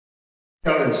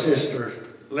Telling Sister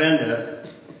Linda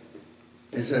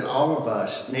is that all of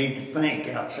us need to think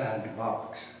outside the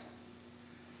box.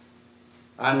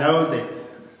 I know that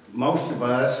most of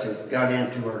us have got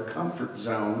into our comfort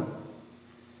zone,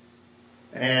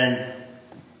 and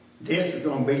this is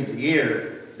going to be the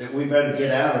year that we better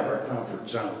get out of our comfort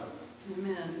zone.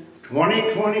 Amen.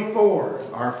 2024,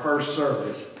 our first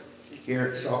service here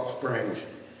at Salt Springs.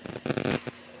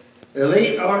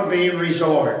 Elite RV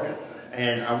Resort.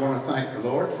 And I want to thank the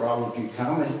Lord for all of you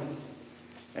coming.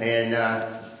 And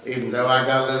even though I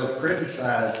got a little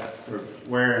criticized for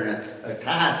wearing a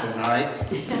tie tonight,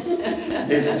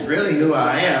 this is really who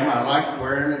I am. I like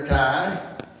wearing a tie.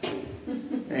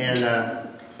 And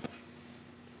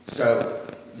so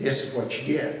this is what you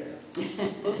get.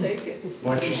 We'll take it.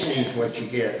 What you see is what you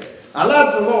get. I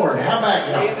love the Lord. How about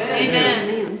y'all? Amen.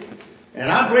 Amen. And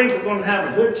I believe we're going to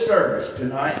have a good service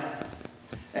tonight.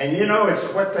 And you know, it's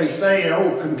what they say in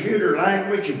old computer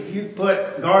language. If you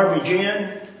put garbage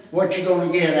in, what you going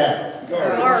to get out?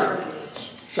 Garbage.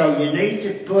 So you need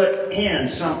to put in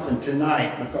something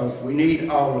tonight because we need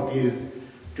all of you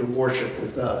to worship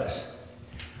with us.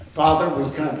 Father, we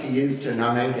come to you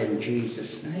tonight in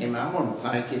Jesus' name. I want to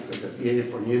thank you for the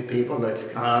beautiful new people that's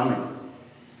come.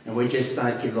 And we just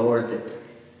thank you, Lord,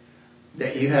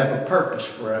 that you have a purpose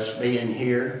for us being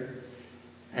here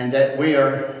and that we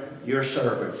are your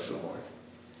servants, Lord.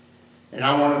 And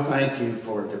I want to thank you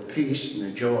for the peace and the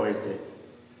joy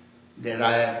that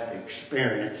I have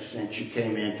experienced since you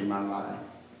came into my life.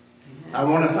 Amen. I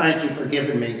want to thank you for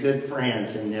giving me good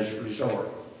friends in this resort.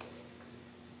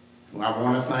 I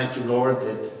want to thank you, Lord,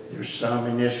 that there's some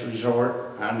in this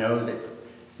resort I know that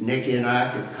Nikki and I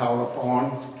could call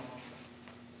upon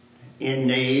in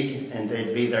need, and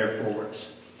they'd be there for us.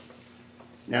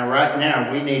 Now, right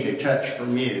now, we need a touch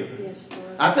from you. Yes, Lord.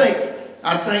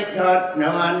 I think God, no,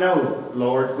 I know,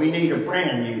 Lord, we need a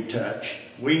brand new touch.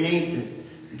 We need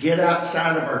to get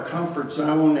outside of our comfort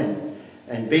zone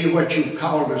and be what you've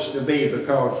called us to be,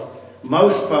 because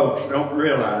most folks don't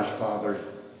realize, Father,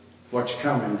 what's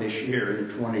coming this year in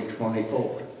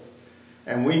 2024.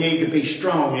 And we need to be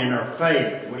strong in our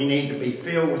faith. We need to be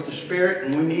filled with the Spirit,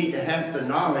 and we need to have the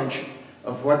knowledge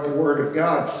of what the Word of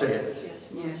God says.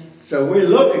 Yes. So we're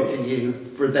looking to you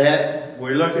for that.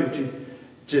 We're looking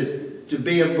to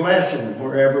be a blessing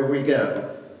wherever we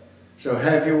go. So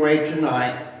have your way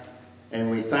tonight, and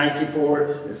we thank you for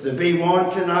it. If there be one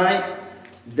tonight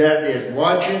that is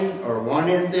watching or one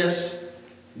in this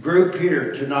group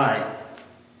here tonight,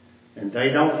 and they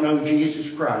don't know Jesus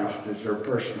Christ as their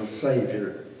personal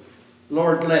Savior,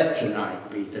 Lord, let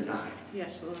tonight be the night.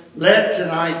 Yes, Lord. Let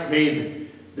tonight be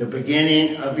the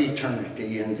beginning of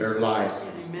eternity in their life.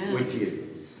 Amen. With you.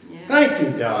 Yeah. Thank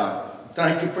you, God.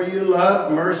 Thank you for your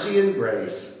love, mercy, and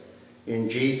grace. In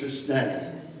Jesus'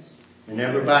 name. And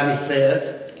everybody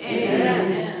says,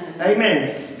 Amen.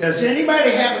 Amen. Does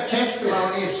anybody have a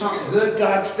testimony of something good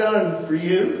God's done for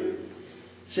you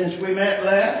since we met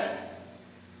last?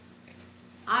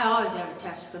 I always have a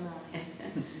testimony.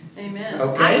 Amen.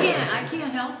 Okay. I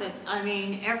can't help it. I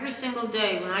mean, every single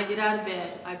day when I get out of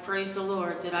bed, I praise the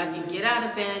Lord that I can get out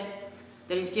of bed,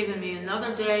 that He's given me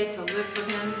another day to live for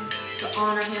Him, to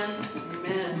honor Him,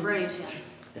 and to praise Him.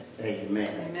 Amen.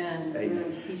 Amen.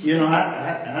 Amen. He's You know,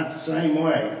 I'm the same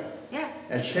way. Yeah.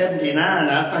 At 79,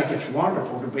 I think it's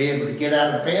wonderful to be able to get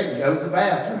out of bed and go to the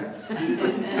bathroom.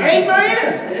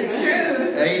 Amen. It's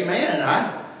true. Amen.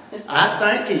 I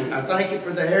thank Him. I thank Him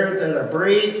for the air that I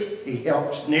breathe. He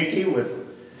helps Nikki with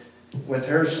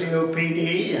her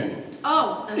COPD and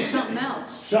Oh, and something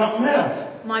else. something else.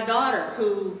 My daughter,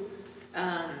 who,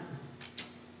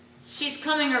 she's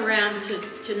coming around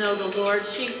to know the Lord,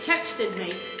 she texted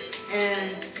me,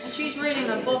 and she's reading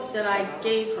a book that I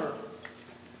gave her,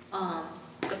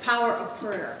 The Power of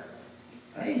Prayer.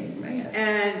 Amen.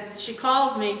 And she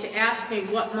called me to ask me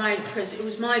because it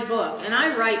was my book, and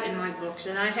I write in my books,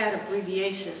 and I had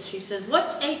abbreviations. She says,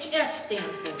 "What's HS stand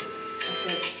for?" I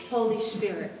said, "Holy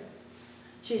Spirit."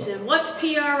 She said, "What's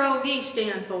PROV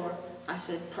stand for?" I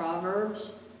said, "Proverbs."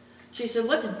 She said,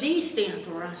 "What's D stand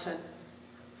for?" I said,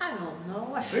 "I don't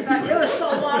know." I said, "It was so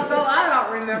long ago, I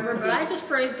don't remember." But I just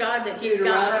praise God that He's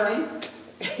got her.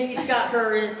 He's got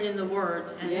her in the Word,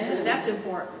 and because that's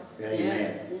important. Amen.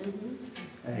 Yes. Mm-hmm.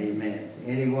 Amen.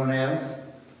 Anyone else?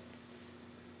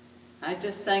 I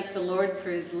just thank the Lord for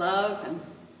His love and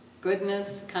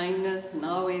goodness, kindness, and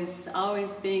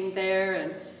always being there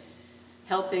and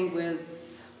helping with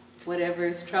whatever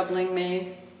is troubling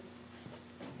me.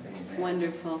 Amen. It's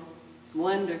wonderful.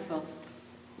 Wonderful.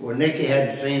 Well, Nikki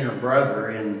hadn't seen her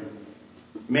brother in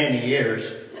many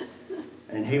years,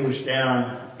 and he was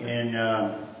down in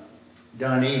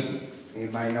Dunedin.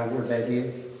 Anybody know where that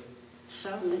is?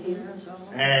 South of Arizona.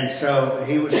 And so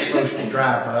he was supposed to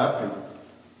drive up and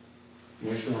we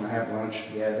was going to have lunch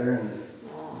together and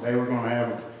they were going to have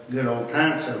a good old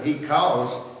time. So he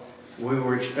calls. We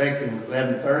were expecting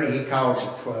 11:30. He calls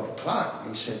at 12 o'clock.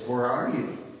 He said, "Where are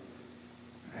you?"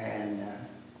 And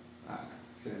I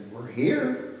said, "We're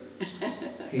here."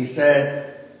 He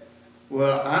said,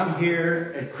 "Well, I'm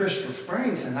here at Crystal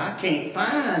Springs and I can't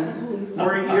find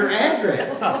where your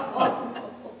address."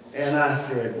 And I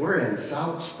said, "We're in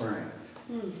Salt Springs."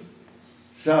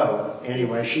 So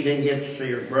anyway, she didn't get to see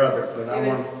her brother, but I It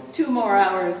want. was 2 more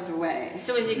hours away.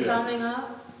 So is he coming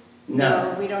up?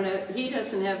 No, we don't have, he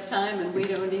doesn't have time and we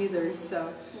don't either,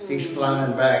 so he's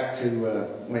flying back to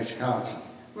Wisconsin.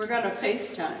 we're gonna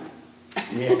FaceTime.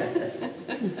 Yeah.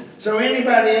 So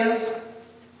anybody else?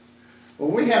 Well,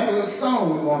 we have a little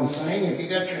song we want to sing. If you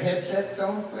got your headsets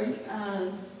on, please.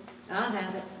 I'll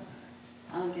have it.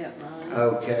 I'll get mine.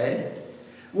 Okay.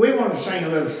 We want to sing a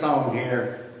little song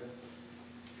here.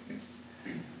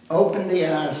 Open the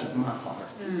eyes of my heart.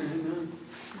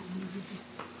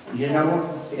 You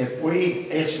know,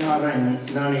 it's not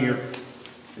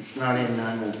in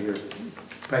none of your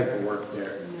paperwork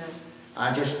there. No.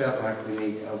 I just felt like we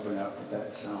need to open up with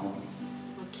that song.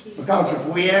 Okay. Because if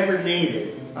we ever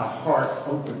needed a heart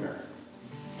opener,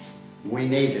 we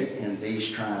need it in these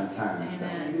trying times.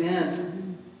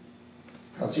 Amen.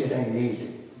 Because it ain't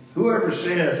easy. Whoever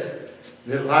says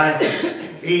that life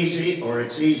is easy or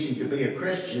it's easy to be a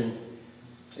Christian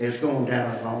is going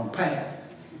down the wrong path.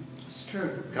 It's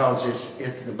true. Because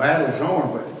it's the battle's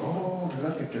on, but oh,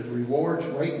 look at the rewards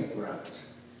waiting for us.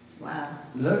 Wow.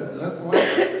 Look what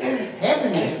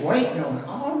heaven is waiting on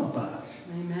all of us.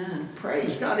 Amen.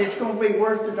 Praise God, it's going to be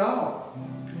worth it all.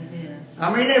 It is.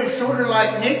 I mean, it was sort of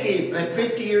like Nikki at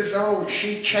 50 years old.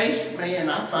 She chased me and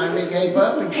I finally gave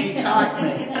up and she caught me.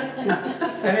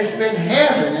 And it's been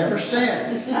heaven ever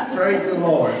since. Praise the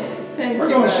Lord. Thank We're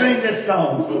you, going to Brother. sing this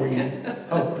song for you,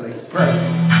 hopefully. Pray.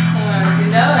 You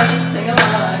know it, sing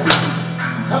along.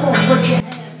 Come on, put your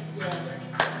hands together.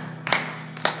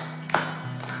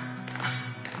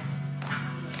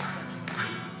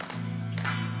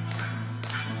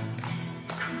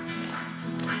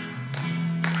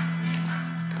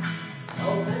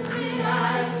 Open the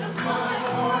eyes of my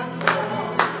heart,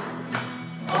 Lord.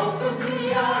 Open the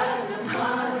eyes of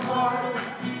my heart.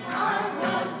 I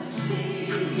want to see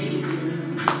you.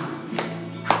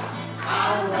 I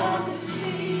want to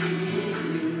see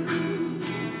you.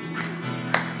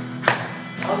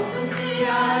 Open the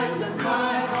eyes of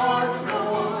my heart,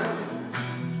 Lord.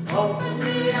 Open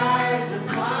the eyes of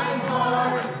my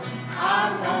heart. I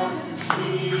want to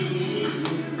see you.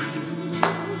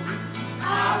 I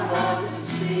want to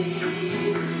see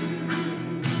you.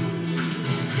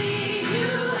 See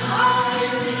you high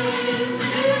and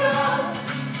lifted up,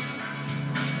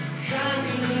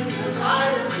 shining in the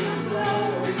light of your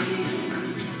glory.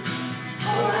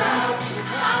 Pour out your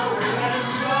power and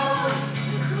love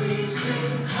as we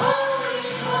sing, holy,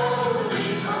 holy,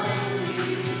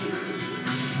 holy.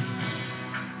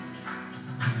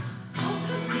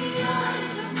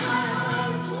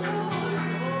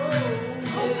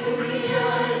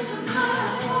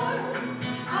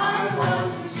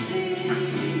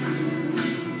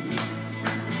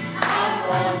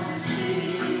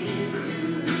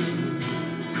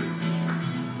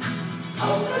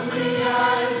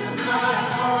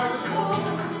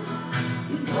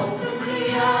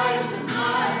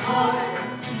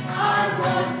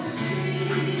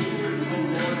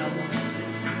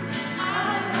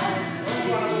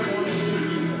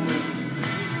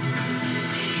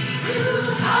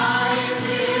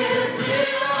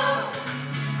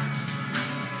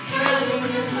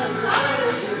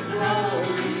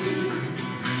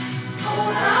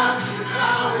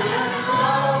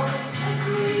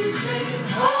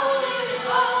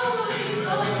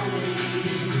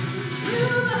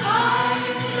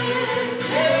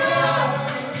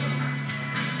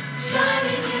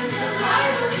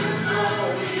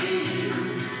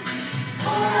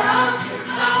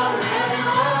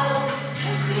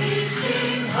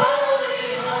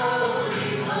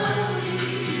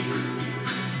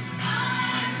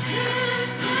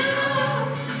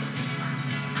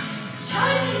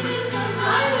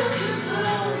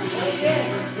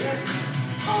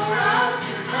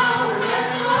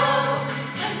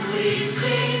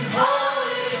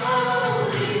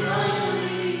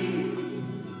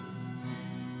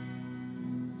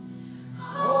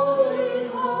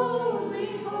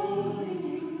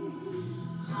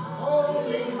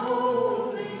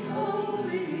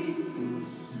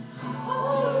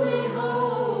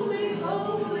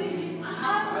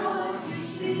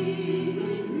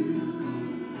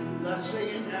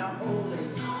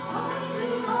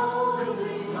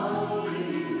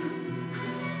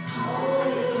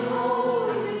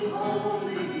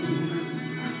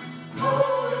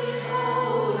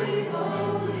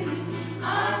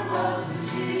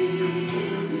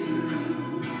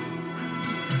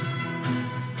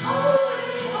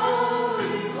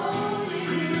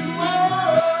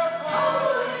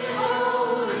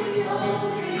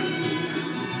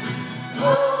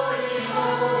 Holy,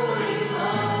 holy,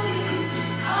 holy,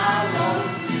 I want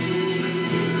to see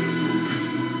you.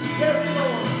 Yes,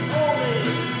 Lord. Holy.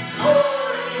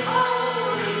 Holy,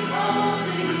 holy,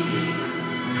 holy.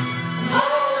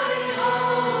 Holy,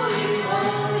 holy,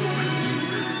 holy.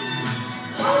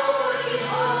 Holy,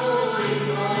 holy,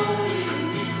 holy,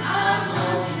 I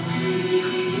want to see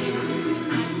you.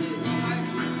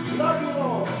 Love you,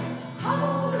 Lord.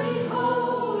 Holy,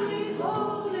 holy,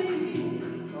 holy.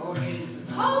 Oh, Jesus.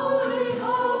 Holy,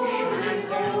 holy, Shine down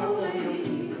upon your holy.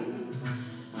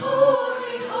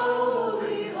 Holy,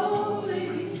 holy, holy,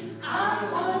 I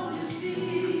want to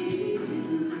see you.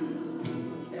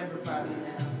 everybody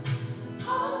now.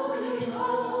 Holy,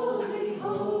 holy,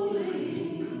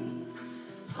 holy.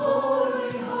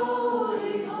 Holy,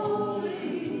 holy,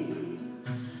 holy.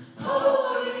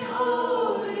 Holy,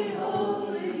 holy,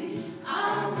 holy,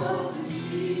 I want to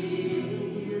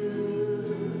see you.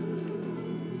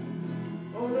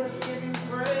 Oh, let's give him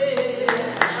praise.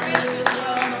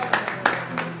 Hallelujah.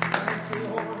 Thank you,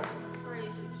 Lord. Praise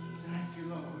you, Jesus. Thank you,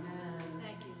 Lord.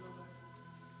 Thank you, Lord.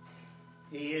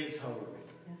 He is holy.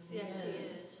 Yes, He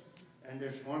is. And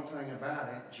there's one thing about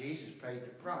it, Jesus paid the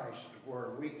price to where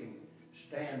we can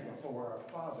stand before our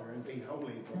Father and be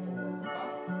holy before our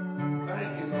Father.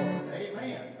 Thank you, Lord.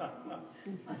 Amen.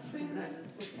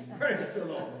 Praise the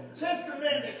Lord. Sister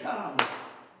Linda, come.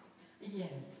 Yes.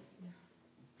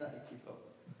 Thank you, Lord.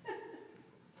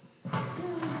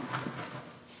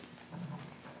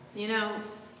 You know,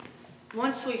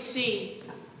 once we see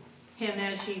Him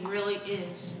as He really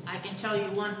is, I can tell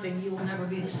you one thing, you will never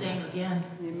be the same again.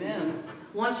 Amen.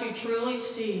 Once you truly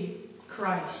see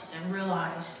Christ and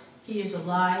realize He is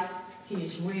alive, He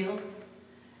is real,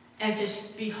 and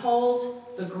just behold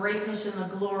the greatness and the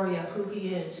glory of who He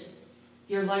is,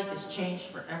 your life is changed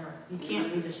forever. You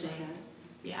can't be the same.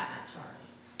 Yeah, that's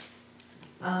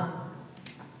hard.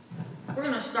 We're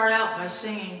going to start out by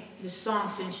singing this song,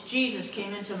 Since Jesus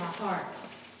Came Into My Heart.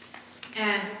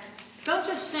 And don't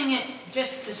just sing it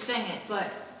just to sing it,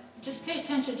 but just pay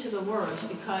attention to the words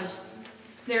because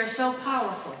they're so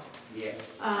powerful. Yeah.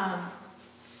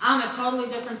 I'm a totally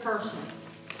different person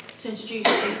since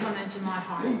Jesus has come into my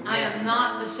heart. I am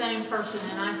not the same person,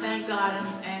 and I thank God,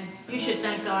 and you should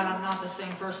thank God I'm not the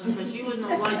same person because you wouldn't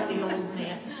have liked the old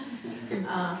man.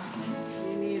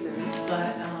 Me neither.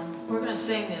 But we're going to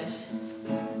sing this.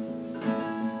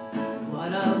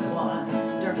 What a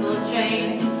wonderful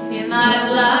change in my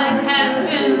life has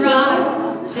been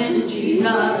wrought since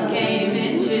Jesus came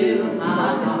into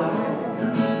my heart.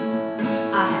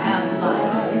 I have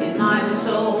life in my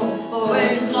soul, for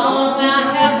as long I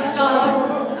have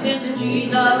sought since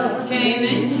Jesus came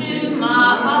into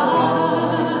my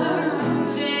heart.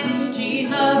 Since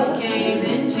Jesus came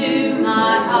into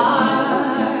my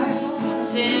heart.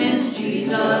 Since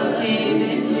Jesus came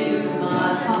into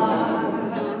my heart.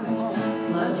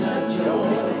 Floods of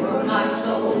joy for my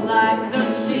soul like the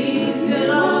sea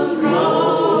billows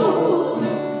roll.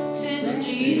 Since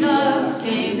Jesus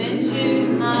came into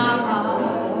my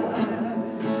heart,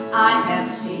 I have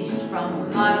ceased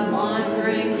from my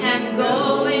wandering and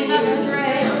going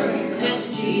astray. Since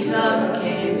Jesus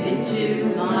came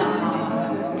into my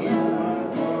heart,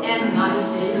 and my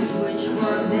sins, which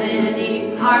were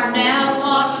many, are now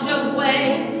washed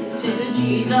away. Since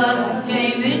Jesus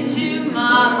came into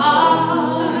my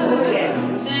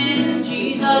heart, since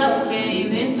Jesus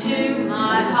came into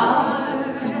my heart,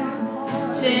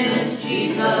 since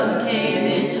Jesus came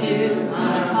into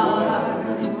my heart,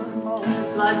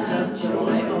 floods of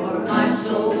joy o'er my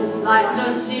soul like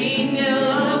the sea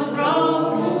billows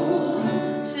roll.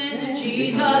 Since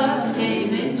Jesus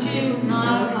came into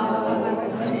my heart.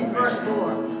 Verse 4.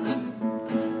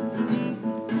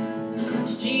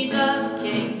 Since Jesus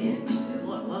came into,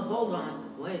 well, hold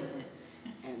on, wait a minute.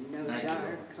 And no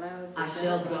dark clouds. I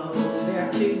shall go there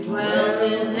to dwell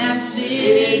in that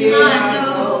city I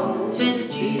know.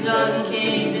 Since Jesus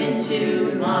came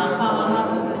into my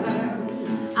heart,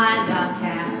 and I'm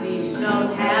happy, so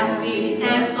happy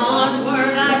as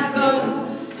onward I go.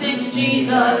 Since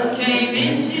Jesus came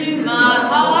into my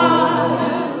heart,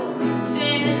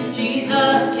 since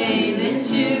Jesus came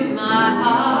into my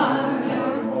heart,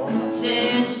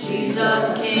 since Jesus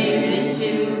came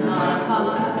into my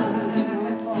heart,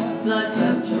 floods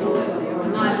of joy for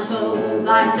my soul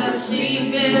like the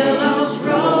sea billows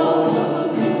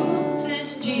roll.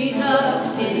 Since Jesus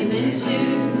came into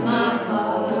my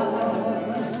heart.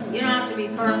 You don't have to be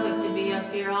perfect to be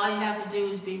up here. All you have to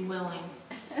do is be willing.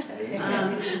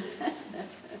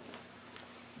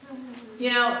 You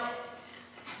know,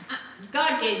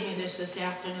 God gave me this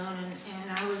afternoon,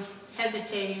 and I was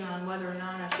hesitating on whether or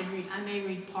not I should read. I may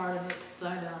read part of it,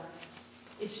 but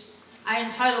I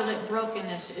entitled it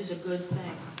 "Brokenness is a Good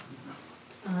Thing."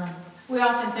 We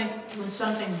often think when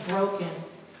something's broken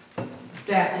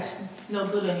that it's no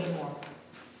good anymore.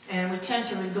 And we tend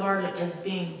to regard it as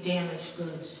being damaged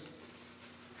goods.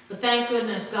 But thank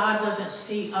goodness God doesn't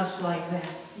see us like that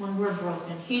when we're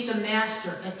broken. He's a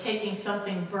master at taking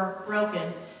something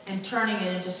broken and turning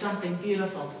it into something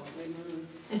beautiful.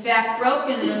 In fact,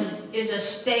 brokenness is a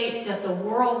state that the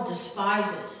world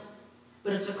despises,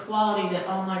 but it's a quality that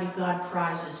Almighty God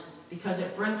prizes because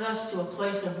it brings us to a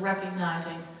place of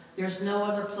recognizing there's no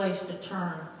other place to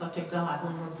turn but to God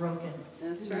when we're broken.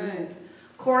 That's right.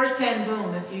 Corrie ten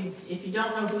Boom, if you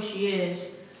don't know who she is,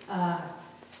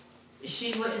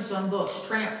 she's written some books,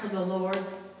 Tramp for the Lord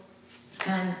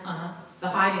and The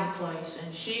Hiding Place.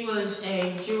 And she was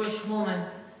a Jewish woman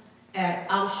at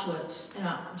Auschwitz, in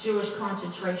a Jewish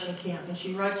concentration camp. And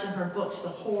she writes in her books the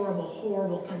horrible,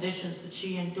 horrible conditions that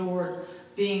she endured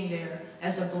being there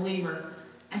as a believer.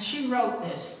 And she wrote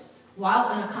this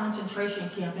while in a concentration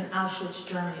camp in Auschwitz,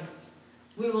 Germany.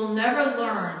 We will never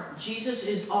learn Jesus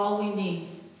is all we need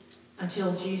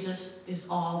until Jesus is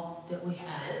all that we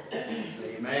have.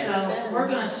 Amen. So we're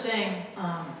going to sing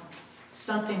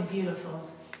something beautiful.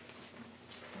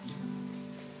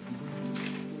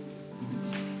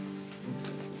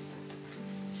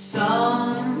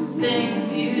 Something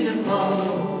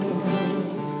beautiful,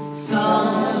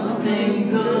 something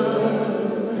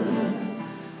good,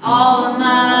 all of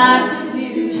my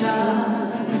confusion,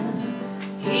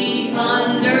 he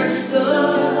understood.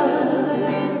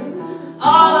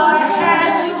 All I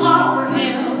had to offer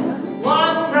him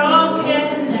was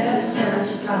brokenness and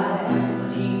strife,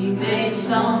 but he made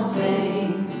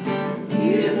something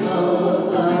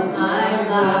beautiful of my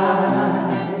life.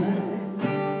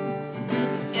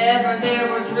 If ever there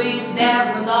were dreams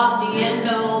that were lofty and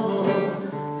noble,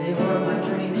 they were my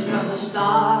dreams from the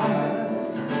start.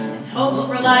 And hopes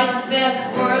for life's best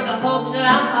were the hopes that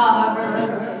I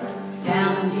harbored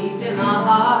down deep in my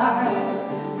heart.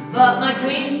 But my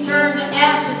dreams turned to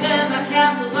ashes and my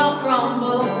castles all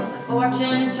crumbled. My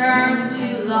fortune turned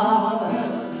to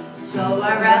loss. So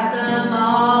I wrapped them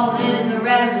all in the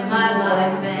rags of my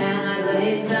life and I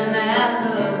laid them at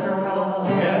the cross.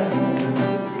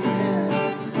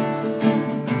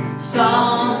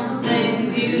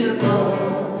 Something beautiful,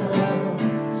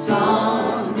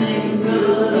 something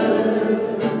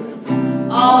good.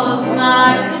 All of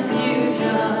my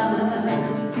confusion,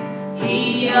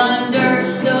 he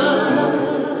understood.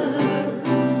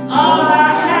 All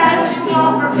I had to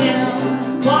offer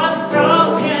him was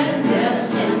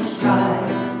brokenness and strife,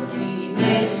 but he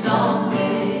made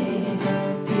something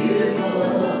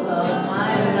beautiful of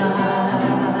my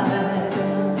life.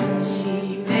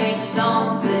 He made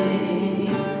something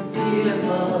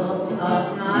beautiful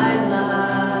of my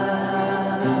life.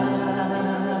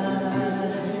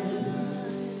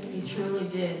 He truly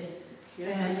did.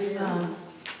 Yes, he did. And,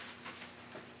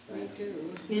 Me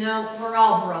too. you know, we're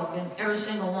all broken. Every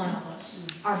single one of us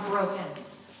are broken.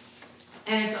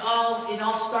 And it all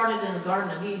started in the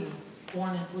Garden of Eden,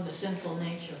 born with a sinful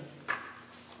nature.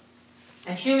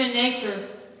 And human nature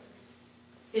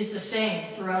is the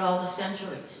same throughout all the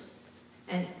centuries.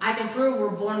 And I can prove we're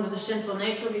born with a sinful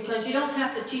nature because you don't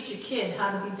have to teach a kid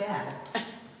how to be bad.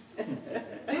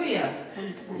 Do you?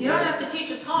 You don't have to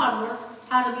teach a toddler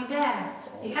how to be bad.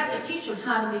 You have to teach them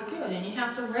how to be good, and you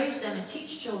have to raise them and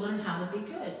teach children how to be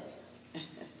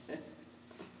good.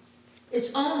 It's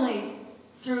only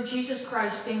through Jesus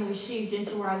Christ being received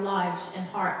into our lives and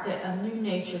heart that a new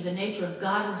nature, the nature of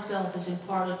God himself, is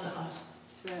imparted to us.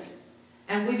 That's right.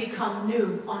 And we become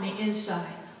new on the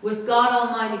inside. With God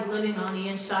Almighty living on the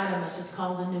inside of us, it's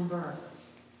called a new birth.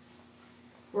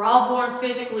 We're all born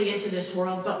physically into this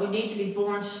world, but we need to be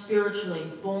born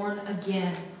spiritually, born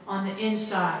again on the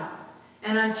inside.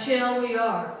 And until we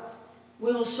are,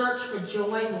 we will search for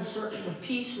joy, we'll search for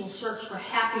peace, we'll search for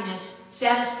happiness,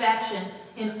 satisfaction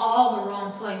in all the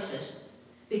wrong places.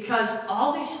 Because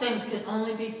all these things can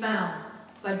only be found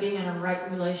by being in a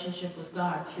right relationship with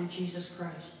God through Jesus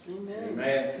Christ. Amen.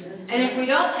 Amen. That's And if right. we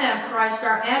don't have Christ,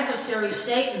 our adversary,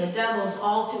 Satan, the devil, is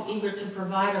all too eager to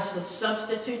provide us with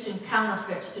substitutes and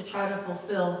counterfeits to try to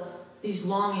fulfill these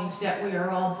longings that we are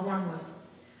all born with.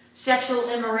 Sexual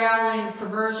immorality and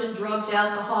perversion, drugs,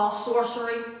 alcohol,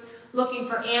 sorcery, looking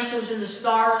for answers in the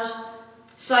stars,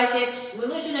 psychics.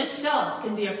 Religion itself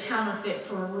can be a counterfeit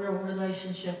for a real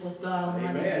relationship with God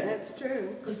Almighty. Amen. That's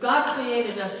true. Because God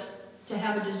created us to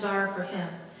have a desire for him.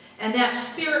 And that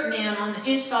spirit man on the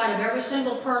inside of every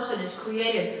single person is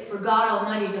created for God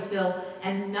Almighty to fill,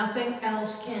 and nothing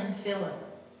else can fill it.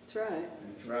 That's right.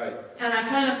 That's right. And I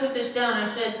kind of put this down. I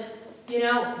said, You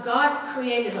know, God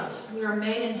created us. We are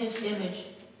made in His image.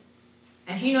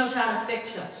 And He knows how to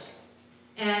fix us.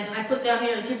 And I put down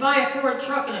here, if you buy a Ford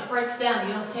truck and it breaks down,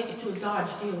 you don't take it to a Dodge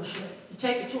dealership. You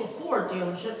take it to a Ford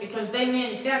dealership because they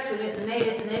manufactured it and made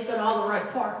it and they've got all the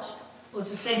right parts. Well,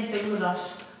 it's the same thing with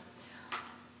us.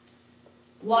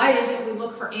 Why is it we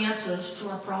look for answers to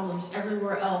our problems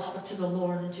everywhere else but to the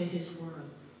Lord and to His Word?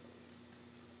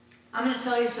 I'm going to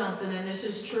tell you something, and this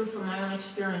is true from my own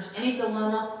experience. Any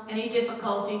dilemma, any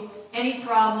difficulty, any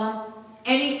problem,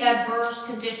 any adverse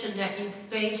condition that you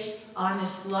face on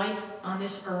this life, on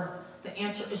this earth, the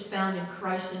answer is found in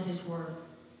Christ and His Word.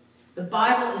 The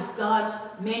Bible is God's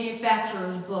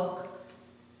manufacturer's book,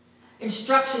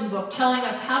 instruction book, telling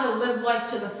us how to live life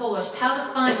to the fullest, how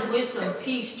to find wisdom,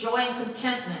 peace, joy, and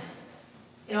contentment.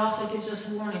 It also gives us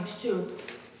warnings too.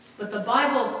 But the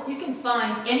Bible, you can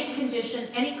find any condition,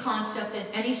 any concept, and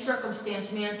any circumstance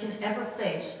man can ever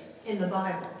face in the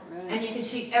Bible. Right. And you can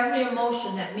see every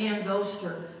emotion that man goes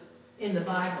through in the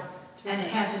Bible. And it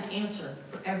has an answer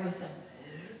for everything.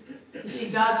 You see,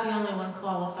 God's the only one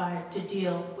qualified to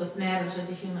deal with matters of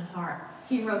the human heart.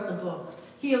 He wrote the book.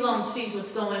 He alone sees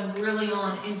what's going really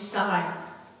on inside.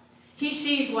 He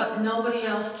sees what nobody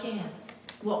else can,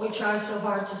 what we try so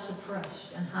hard to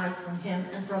suppress and hide from Him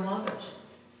and from others.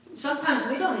 Sometimes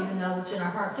we don't even know what's in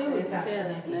our heart, do we, Pastor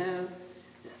Nikki? No.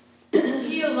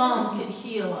 He alone can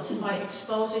heal us by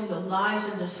exposing the lies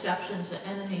and deceptions the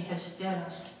enemy has fed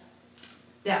us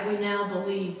that we now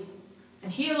believe. And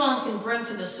He alone can bring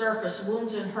to the surface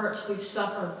wounds and hurts we've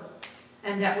suffered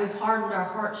and that we've hardened our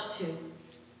hearts to.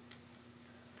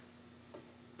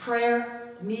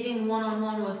 Prayer, meeting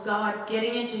one-on-one with God,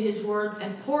 getting into His Word,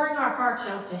 and pouring our hearts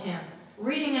out to Him.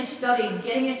 Reading and studying,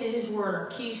 getting into His Word are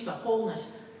keys to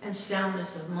wholeness and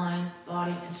soundness of mind,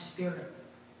 body, and spirit.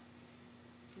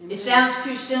 It sounds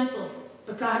too simple,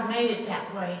 but God made it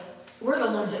that way. We're the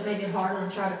ones that make it harder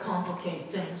and try to complicate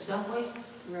things, don't we?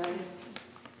 Right.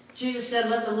 Jesus said,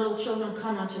 "Let the little children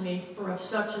come unto me, for of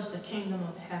such is the kingdom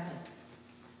of heaven."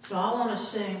 So I want to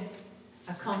sing,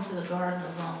 "I Come to the Garden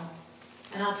Alone."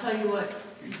 And I'll tell you what,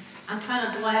 I'm kind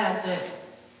of glad that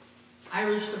I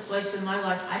reached a place in my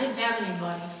life. I didn't have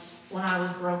anybody when I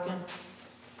was broken.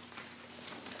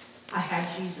 I had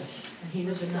Jesus, and He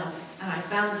was enough. And I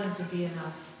found Him to be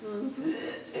enough. Mm-hmm.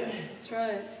 That's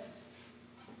right.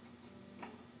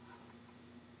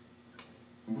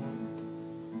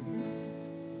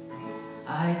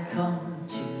 I come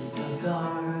to the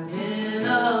garden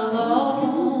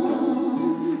alone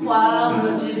while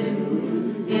the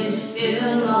dew is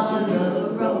still on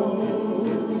the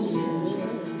roses,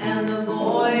 and the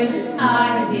voice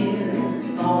I hear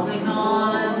falling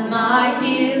on my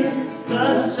ear,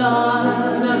 the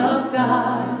Son of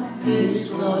God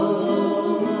discloses,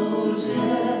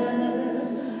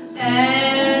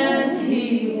 and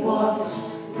He walks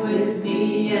with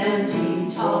me and He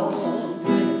talks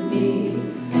with me.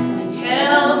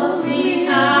 Tells me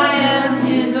I am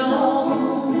His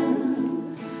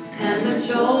own, and the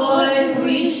joy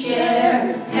we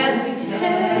share as we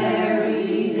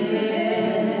tarry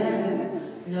there,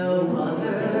 no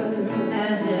other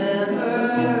has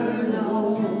ever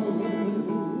known.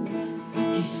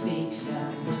 He speaks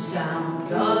at the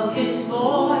sound of His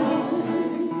voice.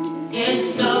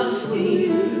 It's so sweet,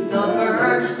 the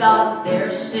birds stop their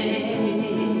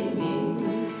singing,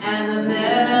 and the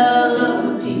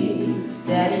melody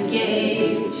that He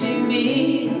gave to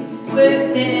me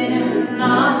within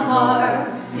my heart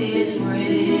is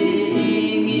ringing,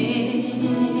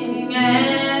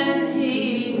 and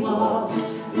He walks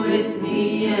with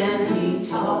me and He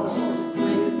talks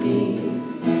with me,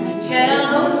 and He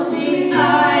tells me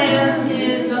I am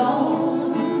His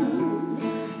own,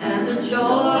 and the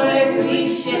joy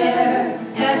we share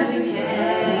as we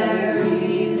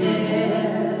tarry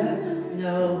there,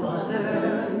 no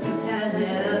other has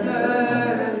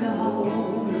ever known.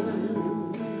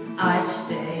 I'd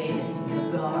stay in the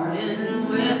garden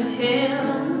with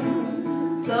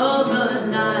Him, though the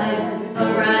night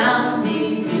around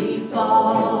me be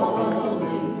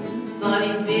falling, but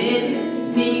He bids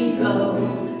me go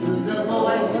through the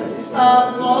voice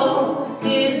of woe.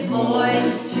 His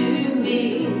voice to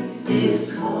me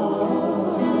is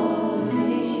calling,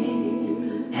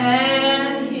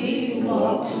 and He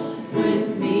walks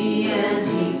with me and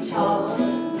He talks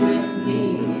with me,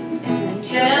 and He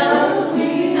tells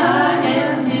me I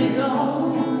am His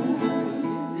own,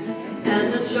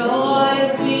 and the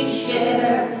joy we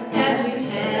share as we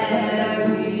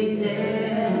tarry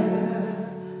there,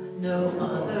 no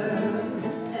other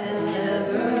has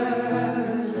ever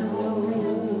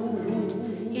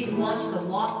known. He wants to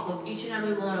walk with each and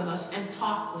every one of us and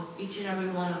talk with each and every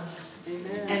one of us.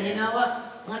 Amen. And you know, know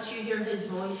what? Once you hear his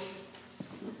voice,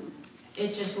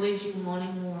 it just leaves you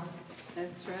wanting more.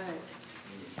 That's right.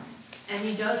 And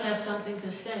he does have something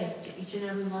to say to each and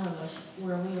every one of us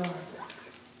where we are.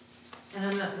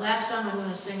 And last song I'm going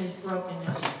to sing is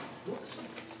Brokenness. Whoops.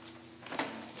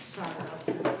 Sorry about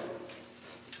that.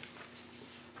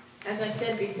 As I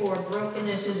said before,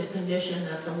 brokenness is a condition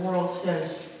that the world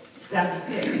says it's got to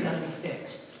be fixed, it's got to be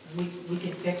fixed. We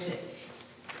can fix it.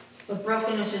 But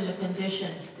brokenness is a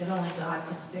condition that only God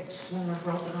can fix when we're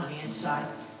broken on the inside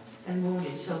and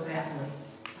wounded so badly.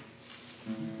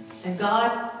 And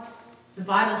God, the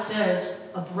Bible says,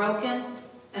 a broken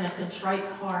and a contrite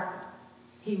heart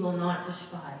he will not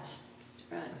despise.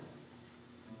 That's right.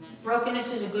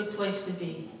 Brokenness is a good place to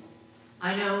be.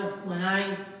 I know when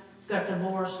I got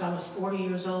divorced, I was 40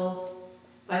 years old.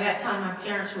 By that time, my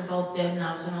parents were both dead, and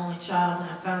I was an only child, and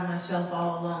I found myself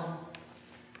all alone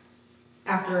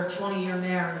after a 20-year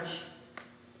marriage.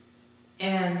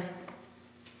 And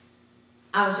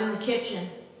I was in the kitchen,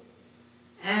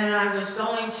 and I was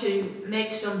going to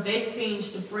make some baked beans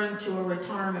to bring to a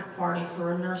retirement party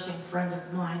for a nursing friend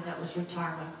of mine that was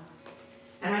retiring.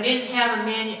 And I didn't have an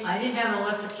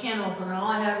electric can opener. All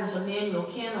I had was a manual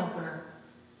can opener.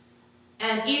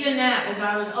 And even that, as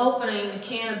I was opening the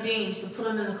can of beans to put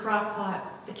them in the crock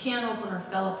pot, the can opener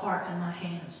fell apart in my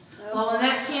hands. Oh. Well, when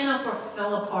that can opener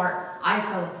fell apart, I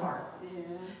fell apart. Yeah.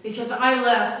 Because I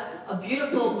left a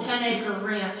beautiful 10-acre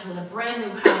ranch with a brand new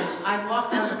house. I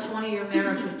walked out of a 20-year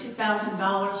marriage with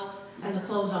 $2,000 and the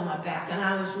clothes on my back. And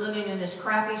I was living in this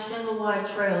crappy single-wide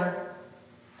trailer.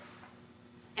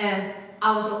 And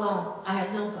I was alone. I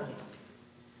had nobody.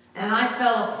 And I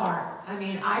fell apart. I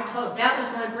mean, that was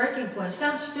my breaking point. It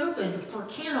sounds stupid for a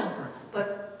can opener,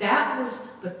 but that was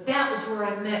where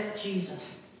I met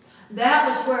Jesus. That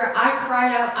was where I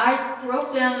cried out. I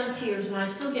broke down in tears, and I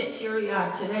still get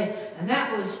teary-eyed today. And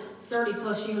that was 30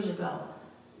 plus years ago.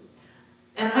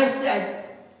 And I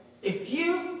said, if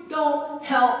you don't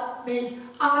help me,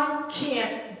 I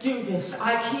can't do this.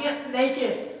 I can't make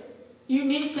it. You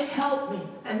need to help me.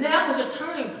 And that was a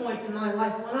turning point in my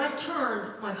life when I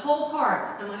turned my whole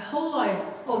heart and my whole life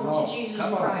over to Jesus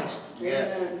Christ.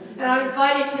 Yeah. And I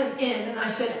invited him in, and I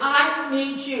said, I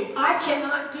need you. I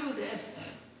cannot do this.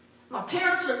 My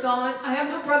parents are gone. I have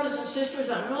no brothers and sisters.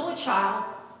 I'm an only child.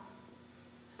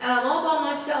 And I'm all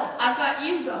by myself. I've got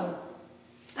you, though.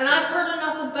 And I've heard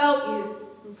enough about you.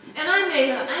 And I made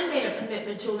a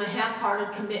commitment to him, a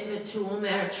half-hearted commitment to him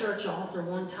at a church altar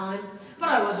one time. But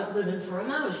I wasn't living for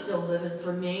him. I was still living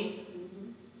for me.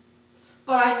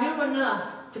 But I knew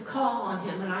enough to call on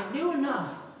him. And I knew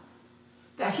enough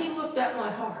that he looked at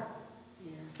my heart.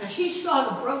 Yeah. And he saw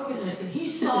the brokenness, and he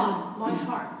saw my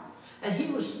heart. And he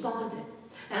responded.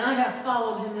 And I have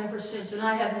followed him ever since. And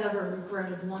I have never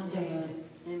regretted one day in it.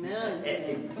 Amen.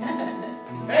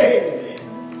 Amen.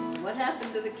 What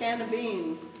happened to the can of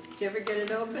beans? Did you ever get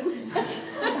it open? I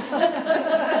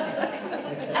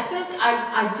think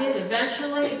I did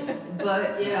eventually,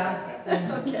 but yeah.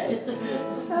 Okay.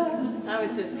 I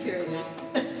was just curious.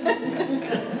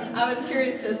 I was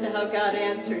curious as to how God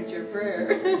answered your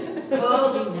prayer.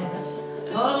 Holiness,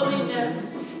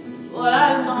 holiness, what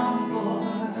I long for.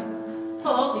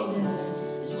 Holiness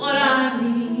is what I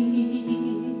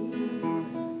need.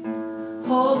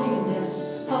 Holiness,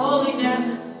 holiness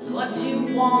is what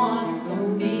you want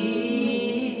from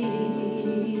me.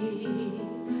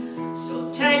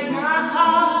 So take my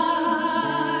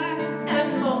heart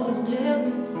and mold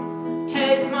it.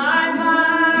 Take my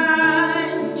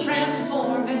mind,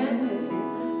 transform it.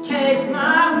 Take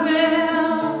my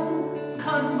will,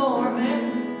 conform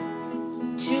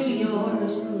it to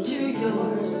yours,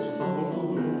 oh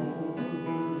Lord.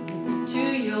 To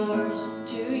yours,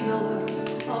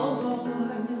 oh Lord.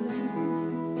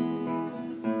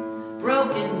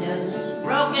 Brokenness,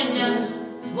 brokenness is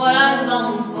what I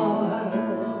long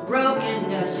for.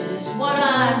 Brokenness is what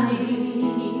I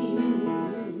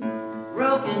need.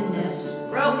 Brokenness,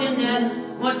 brokenness,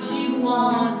 what you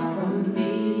want from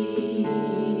me.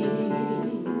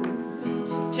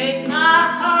 So take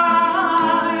my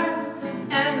heart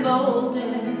and mold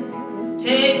it.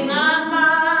 Take my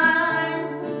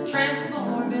mind,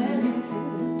 transform it.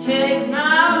 Take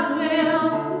my will,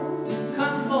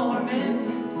 conform it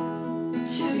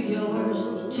to yours,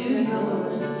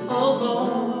 oh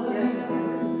Lord.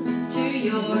 To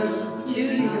yours,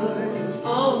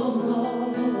 oh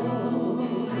Lord.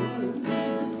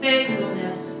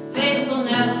 Faithfulness,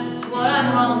 faithfulness is what I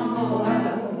long for.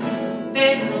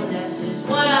 Faithfulness is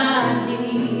what I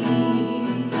need.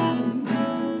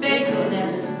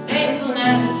 Faithfulness,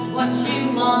 faithfulness is what you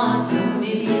want from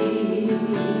me.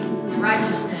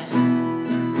 Righteousness.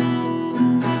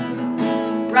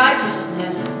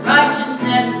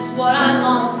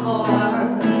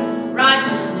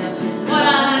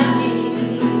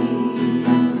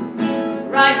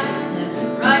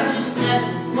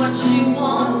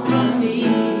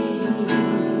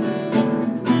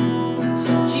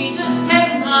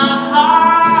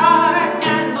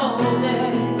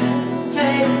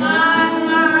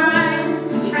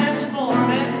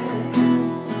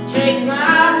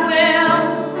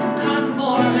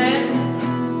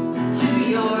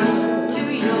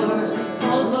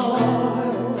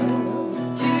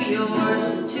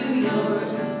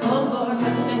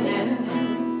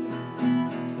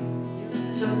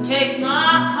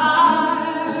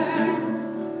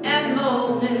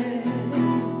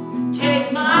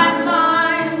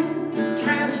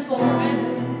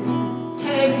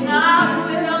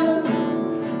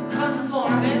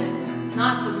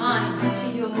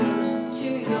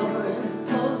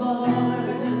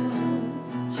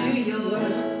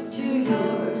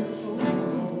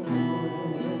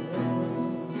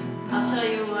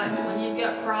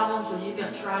 problems, when you've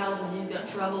got trials, when you've got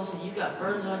troubles, and you've got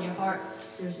burdens on your heart,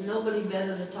 there's nobody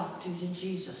better to talk to than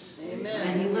Jesus. Amen.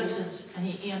 And he listens and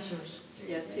he answers.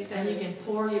 Yes, he And you does. can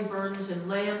pour your burdens and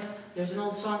lay them. There's an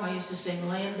old song I used to sing,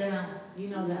 lay them down. You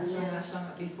know that song, I've sung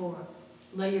it before.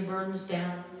 Lay your burdens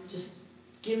down. Just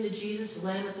give them to Jesus,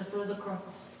 lay them at the foot of the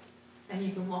cross. And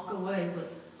you can walk away with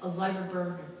a lighter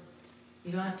burden.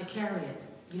 You don't have to carry it.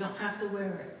 You don't have to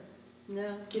wear it.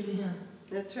 No, Give it to him.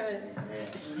 that's right. Amen.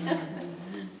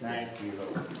 Thank you,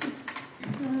 Lord. Do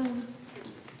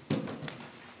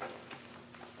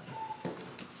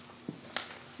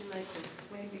you like this,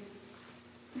 maybe?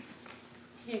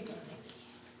 Here you go,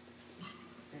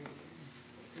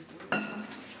 Nikki.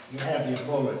 You have your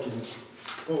bulletins.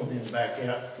 Pull them back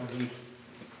out, please.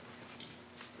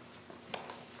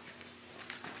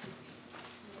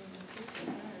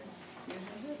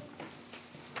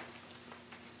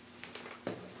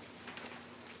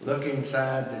 Look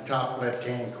inside the top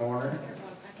left-hand corner.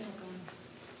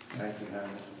 Thank you,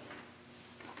 honey.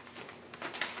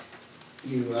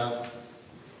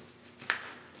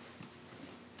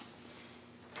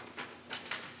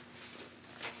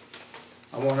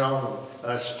 I want all of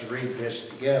us to read this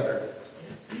together.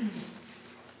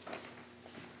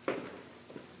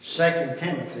 2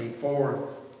 Timothy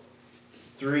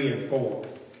 4:3-4.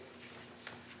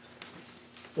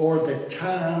 For the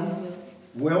time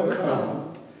will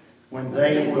come when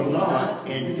they will not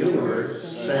endure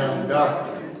sound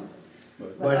doctrine,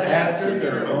 but after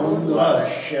their own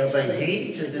lust shall they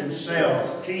heap to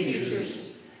themselves teachers,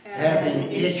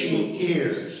 having itching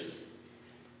ears.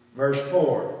 Verse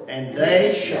 4, and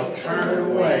they shall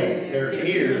turn away their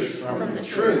ears from the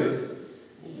truth,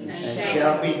 and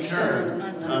shall be turned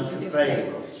unto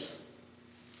fables.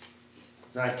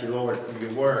 Thank you, Lord, for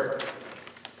your word.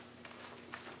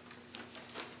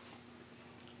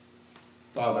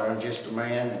 Father, I'm just a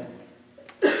man.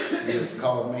 You have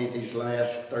called me these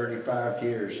last 35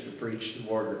 years to preach the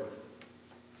word.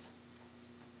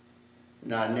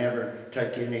 And I never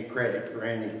take any credit for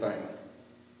anything.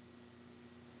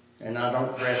 And I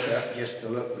don't dress up just to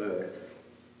look good.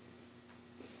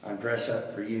 I dress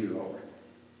up for you, Lord.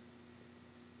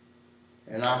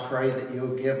 And I pray that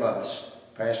you'll give us,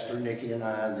 Pastor Nikki and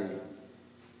I,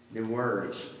 the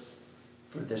words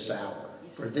for this hour,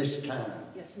 for this time,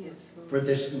 Yes, Yes, Lord. for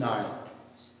this night.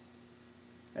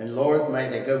 And Lord, may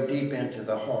they go deep into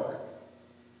the heart.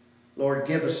 Lord,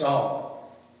 give us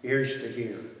all ears to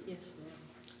hear. yes, Lord.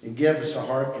 And give us a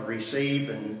heart to receive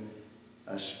and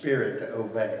a spirit to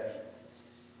obey.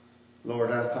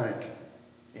 Lord, I thank you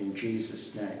in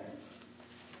Jesus' name.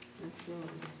 Yes, Lord.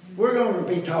 We're going to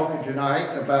be talking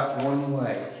tonight about one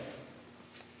way.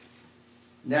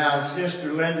 Now,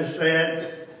 Sister Linda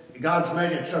said, God's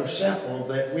made it so simple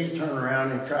that we turn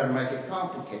around and try to make it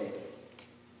complicated.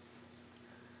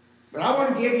 But I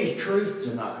want to give you truth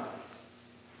tonight.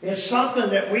 It's something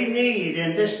that we need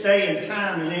in this day and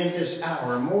time and in this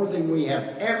hour more than we have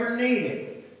ever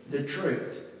needed, the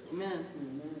truth. Amen.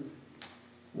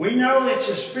 We know it's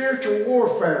a spiritual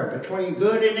warfare between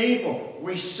good and evil.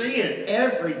 We see it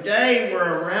every day.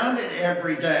 We're around it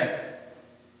every day.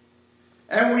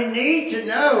 And we need to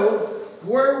know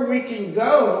where we can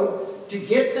go to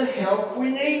get the help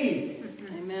we need.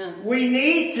 Amen. We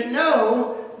need to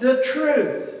know the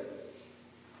truth.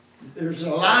 There's a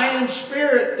lying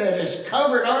spirit that has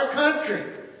covered our country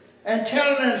and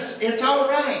telling us it's all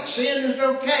right, sin is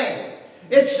okay,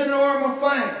 it's the normal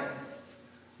thing.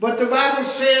 But the Bible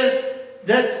says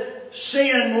that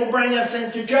sin will bring us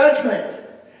into judgment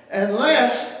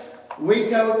unless we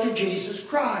go to Jesus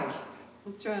Christ.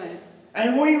 That's right.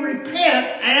 And we repent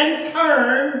and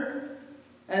turn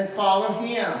and follow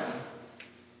Him.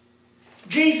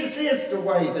 Jesus is the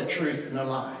way, the truth, and the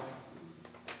life.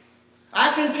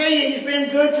 I can tell you He's been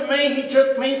good to me. He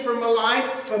took me from a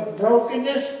life of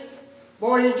brokenness.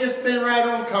 Boy, you've just been right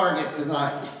on target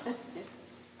tonight.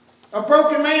 A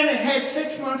broken man that had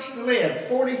 6 months to live,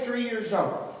 43 years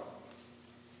old.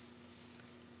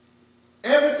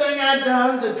 Everything I'd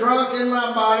done, the drugs in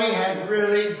my body had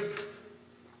really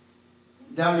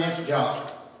done its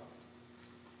job.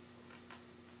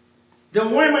 The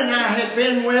women I had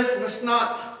been with was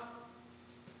not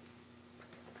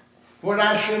what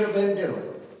I should have been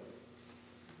doing.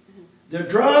 The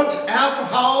drugs,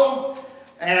 alcohol,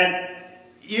 and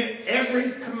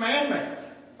every commandment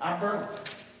I broke.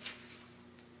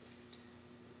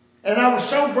 And I was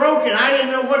so broken, I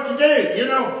didn't know what to do. You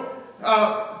know,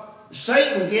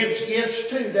 Satan gives gifts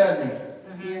too, doesn't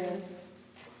he? Yes.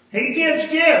 He gives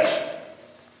gifts.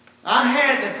 I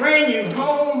had the brand new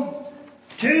home,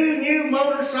 2 new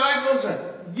motorcycles,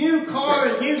 a new car,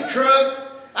 a new truck.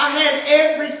 I had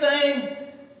everything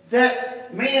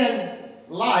that men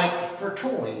like for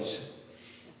toys.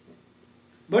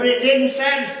 But it didn't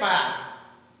satisfy.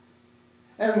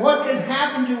 And what can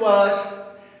happen to us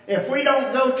if we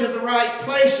don't go to the right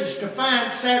places to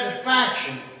find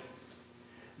satisfaction?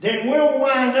 Then we'll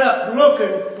wind up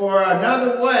looking for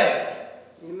another way.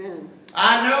 Amen.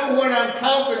 I know what I'm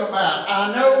talking about.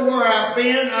 I know where I've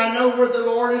been. I know where the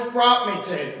Lord has brought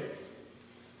me to.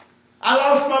 I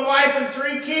lost my wife and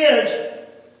 3 kids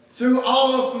through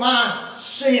all of my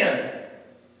sin.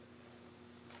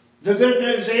 The good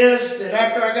news is that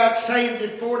after I got saved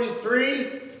at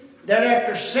 43, that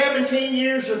after 17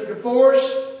 years of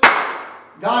divorce,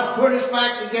 God put us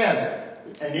back together.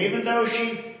 And even though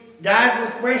she died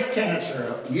with breast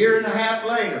cancer a year and a half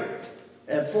later,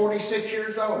 at 46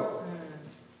 years old,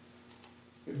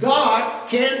 God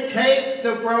can take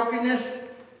the brokenness,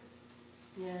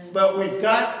 but we've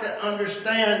got to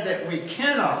understand that we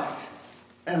cannot.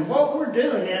 And what we're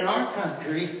doing in our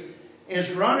country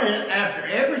is running after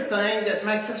everything that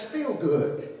makes us feel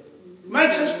good,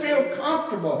 makes us feel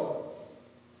comfortable.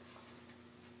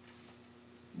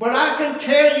 But I can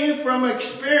tell you from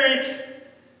experience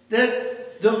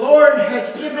that the Lord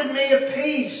has given me a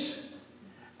peace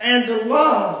and the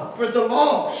love for the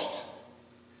lost.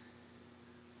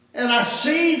 And I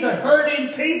see the hurting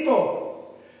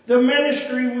people. The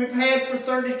ministry we've had for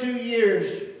 32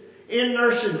 years in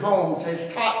nursing homes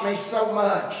has taught me so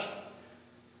much.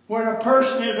 When a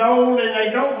person is old and they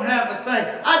don't have a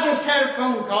thing. I just had a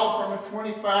phone call from a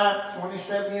 25,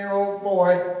 27-year-old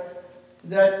boy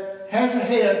that has a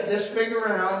head this big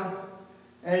around,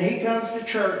 and he comes to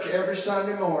church every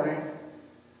Sunday morning.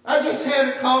 I just had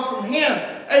a call from him,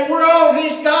 and we're all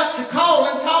he's got to call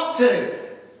and talk to.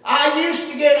 I used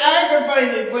to get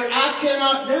aggravated, but I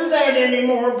cannot do that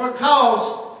anymore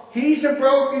because he's a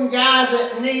broken guy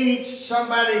that needs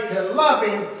somebody to love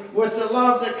him with the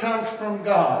love that comes from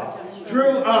God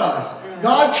through us.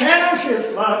 God channels His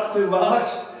love through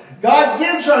us. God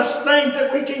gives us things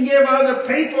that we can give other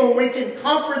people. We can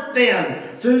comfort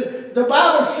them. The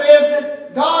Bible says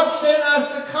that God sent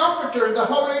us a comforter, the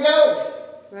Holy Ghost.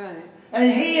 Right.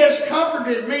 And He has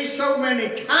comforted me so many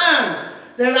times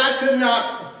that I could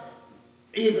not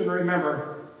even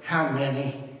remember how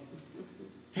many.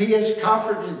 He has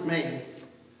comforted me.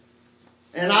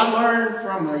 And I learned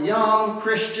from a young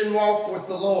Christian walk with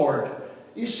the Lord.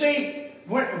 You see,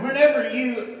 whenever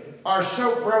you are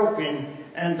so broken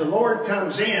and the Lord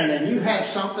comes in and you have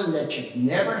something that you've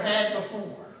never had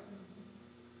before.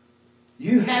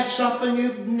 You have something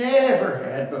you've never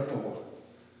had before.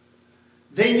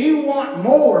 Then you want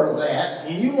more of that,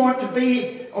 and you want to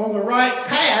be on the right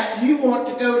path. You want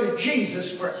to go to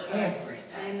Jesus for everything.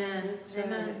 Amen.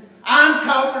 Amen. I'm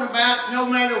talking about no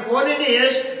matter what it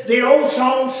is, the old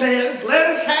song says, let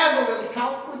us have a little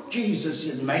talk with Jesus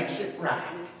and makes it right.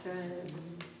 That's right.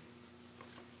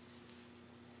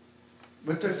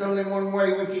 But there's only one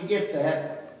way we can get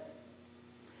that.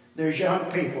 There's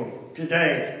young people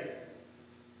today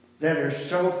that are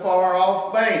so far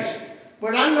off base.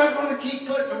 But I'm not going to keep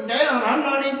putting them down. I'm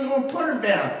not even going to put them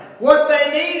down. What they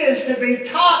need is to be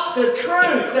taught the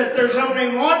truth that there's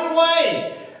only one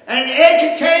way. And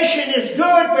education is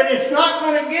good, but it's not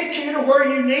going to get you to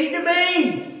where you need to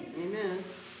be. Amen.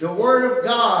 The Word of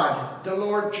God, the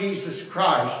Lord Jesus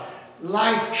Christ,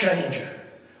 life changer.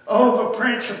 Oh, the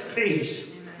Prince of Peace.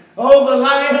 Oh, the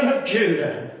Lion of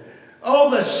Judah. Oh,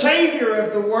 the Savior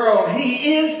of the world.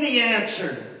 He is the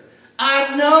answer.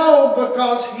 I know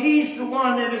because He's the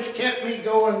one that has kept me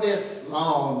going this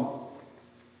long.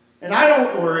 And I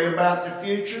don't worry about the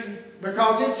future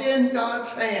because it's in God's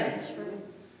hands.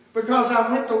 Because I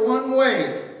went the one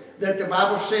way that the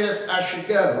Bible says I should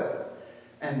go.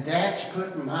 And that's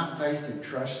putting my faith and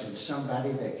trust in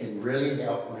somebody that can really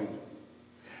help me.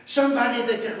 Somebody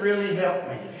that can really help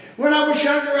me. When I was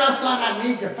younger, I thought I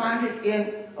need to find it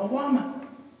in a woman.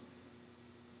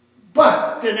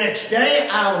 But the next day,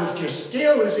 I was just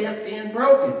still as empty and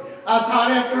broken. I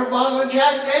thought after a bottle of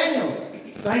Jack Daniels,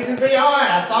 things would be all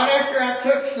right. I thought after I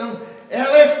took some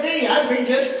LSD, I'd be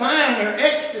just fine, or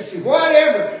ecstasy,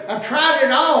 whatever. I tried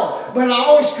it all, but I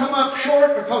always come up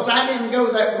short because I didn't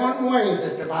go that one way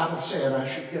that the Bible said I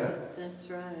should go. That's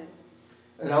right.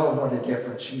 And oh, what a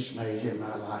difference He's made in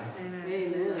my life.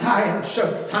 Amen. I am so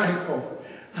thankful.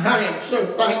 I am so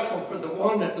thankful for the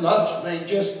one that loves me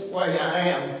just the way I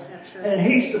am. That's right. And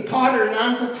He's the potter and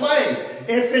I'm the clay.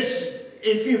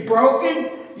 If you're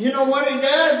broken, you know what He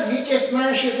does? He just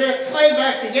mashes that clay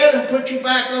back together and puts you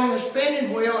back on the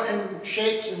spinning wheel and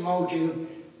shapes and molds you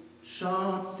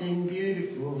something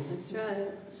beautiful. That's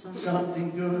right.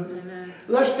 Something good. Amen.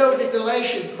 Let's go to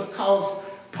Galatians because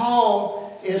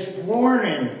Paul is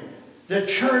warning the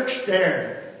church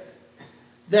there,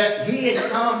 that he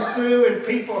had come through and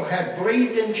people had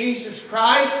believed in Jesus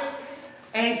Christ.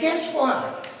 And guess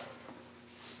what?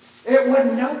 It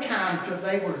wasn't no time till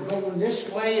they were going this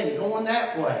way and going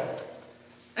that way.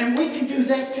 And we can do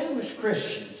that too as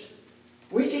Christians.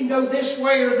 We can go this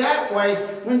way or that way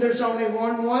when there's only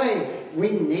one way. We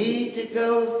need to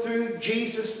go through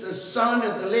Jesus, the Son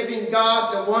of the living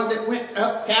God, the one that went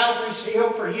up Calvary's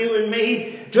hill for you and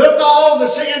me, took all the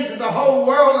sins of the whole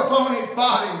world upon his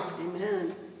body.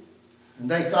 Amen. And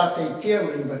they thought they'd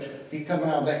kill him, but he come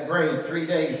out of that grave 3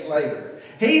 days later.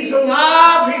 He's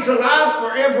alive. He's alive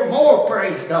forevermore,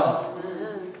 praise God.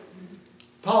 Amen.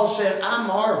 Paul said, I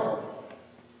marvel.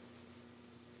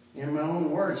 In my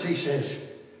own words, he says,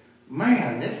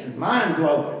 man, this is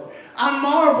mind-blowing. I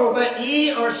marvel that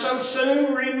ye are so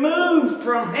soon removed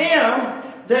from him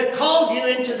that called you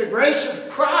into the grace of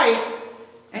Christ,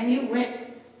 and you went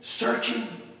searching,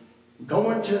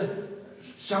 going to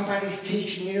somebody's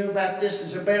teaching you about this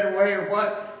is a better way or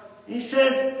what. He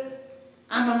says,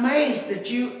 I'm amazed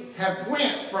that you have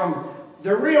went from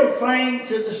the real thing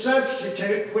to the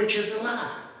substitute, which is a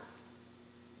lie.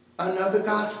 Another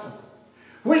gospel,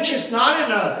 which is not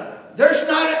another. There's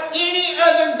not any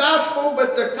other gospel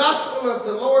but the gospel of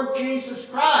the Lord Jesus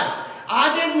Christ.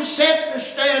 I didn't set the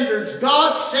standards.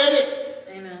 God set it.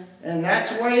 Amen. And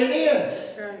that's the way it is.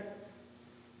 That's right.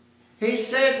 He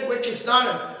said, which is not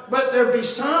a... But there be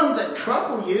some that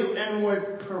trouble you and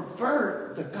would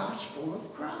pervert the gospel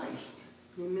of Christ.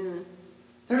 Amen.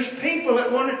 There's people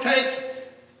that want to take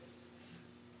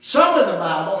some of the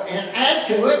Bible and add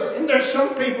to it, and there's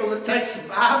some people that takes the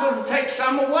Bible and take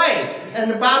some away. And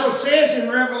the Bible says in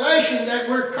Revelation that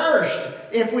we're cursed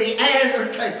if we add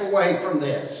or take away from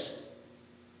this.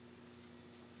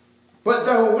 But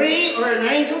though we or an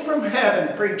angel from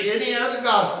heaven preach any other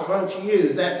gospel unto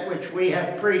you, that which we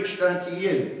have preached unto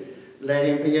you, let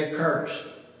him be accursed.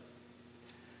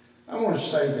 I want to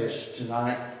say this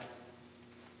tonight,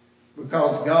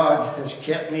 because God has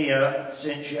kept me up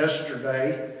since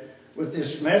yesterday with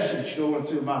this message going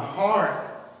through my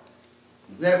heart,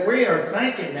 that we are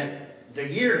thinking that the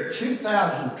year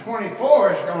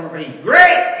 2024 is going to be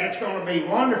great. It's going to be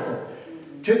wonderful.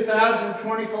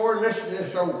 2024, listen to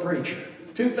this old preacher.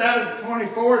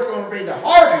 2024 is going to be the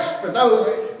hardest for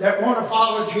those that want to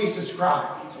follow Jesus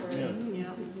Christ. Yeah.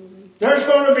 There's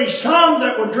going to be some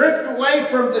that will drift away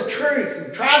from the truth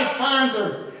and try to find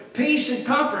their peace and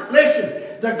comfort.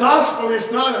 Listen, the gospel is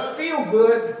not a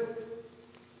feel-good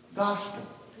gospel.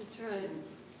 That's right.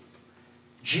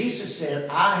 Jesus said,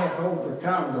 I have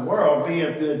overcome the world. Be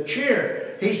of good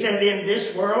cheer. He said, in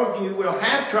this world you will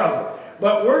have trouble.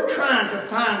 But we're trying to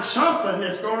find something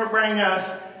that's going to bring us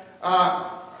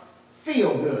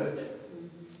feel good.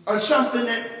 Or something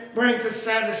that brings us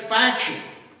satisfaction.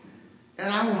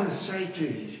 And I want to say to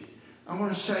you, I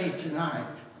want to say tonight,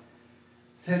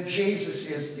 that Jesus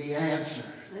is the answer.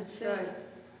 That's right.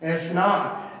 It's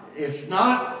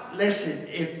not, listen,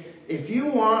 if you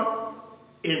want,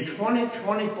 in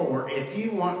 2024, if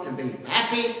you want to be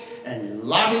happy and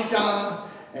la-di-da,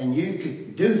 and you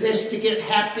can do this to get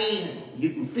happy, and you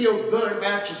can feel good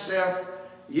about yourself,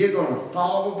 you're going to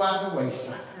fall by the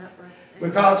wayside.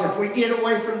 Because if we get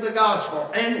away from the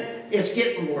gospel, and it's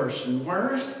getting worse and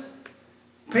worse,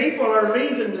 people are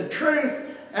leaving the truth,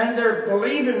 and they're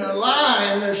believing a lie,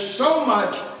 and there's so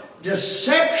much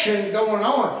deception going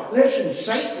on. Listen,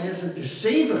 Satan is a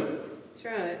deceiver. That's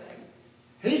right.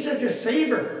 He's a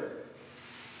deceiver.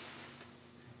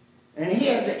 And he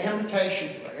has an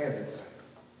invitation for everything.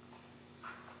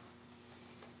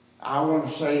 I want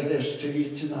to say this to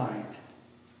you tonight.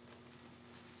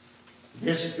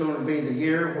 This is going to be the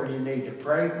year where you need to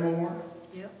pray more.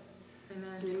 Yep.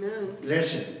 Amen. Amen.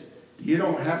 Listen, you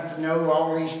don't have to know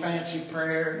all these fancy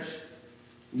prayers.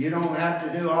 You don't have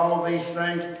to do all these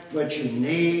things, but you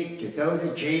need to go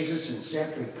to Jesus and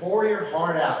simply pour your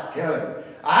heart out. Tell him,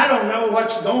 I don't know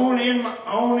what's going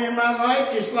on in my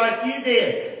life, just like you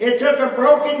did. It took a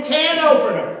broken can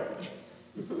opener.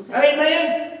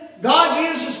 Amen? God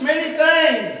uses many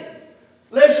things.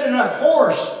 Listen, a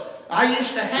horse. I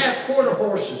used to have quarter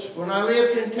horses when I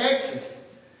lived in Texas.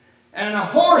 And a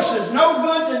horse is no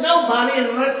good to nobody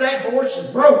unless that horse is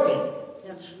broken.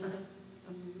 That's right.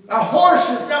 A horse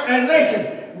is no, and listen,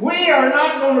 we are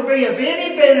not going to be of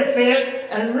any benefit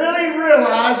and really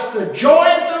realize the joy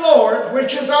of the Lord,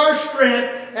 which is our strength,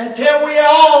 until we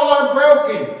all are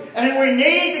broken. And we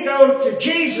need to go to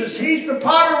Jesus. He's the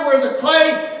potter, we're the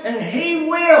clay, and He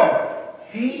will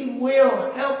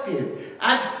help you.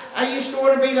 I used to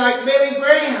want to be like Billy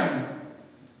Graham.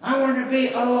 I wanted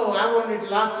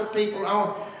lots of people.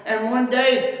 And one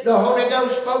day, the Holy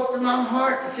Ghost spoke to my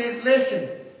heart and says, listen,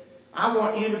 I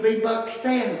want you to be Buck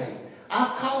Stanley.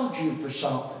 I've called you for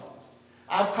something.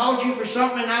 I've called you for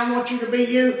something, and I want you to be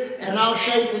you, and I'll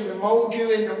shape and mold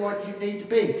you into what you need to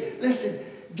be. Listen,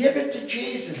 give it to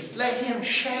Jesus. Let him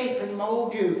shape and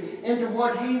mold you into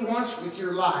what he wants with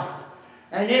your life.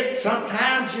 And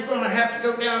sometimes you're going to have to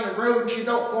go down the road you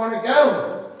don't want to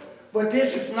go. But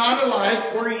this is not a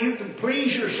life where you can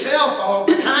please yourself all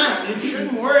the time. You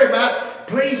shouldn't worry about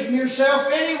pleasing yourself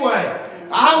anyway.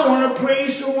 I want to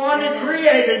please the one that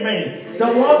created me. The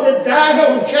one that died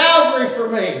on Calvary for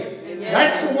me.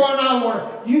 That's the one I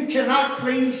want. You cannot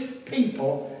please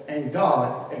people and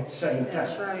God at the same time.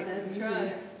 That's right. That's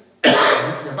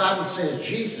right. The Bible says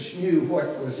Jesus knew what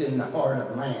was in the heart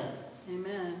of man.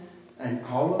 Amen. And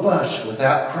all of us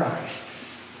without Christ,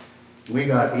 we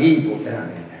got evil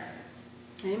down in there.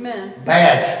 Amen.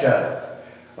 Bad stuff.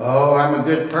 Oh, I'm a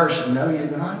good person. No, you're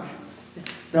not.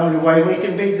 The only way we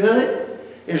can be good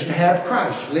is to have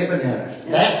Christ living in us.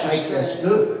 That makes us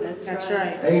good. That's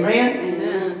right. right. Amen?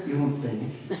 Amen. You won't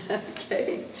finish.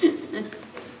 Okay.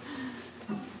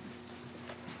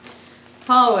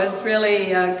 Paul was really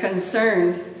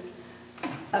concerned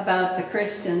about the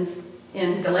Christians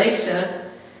in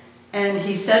Galatia, and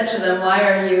he said to them, why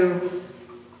are you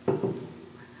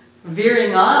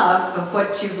veering off of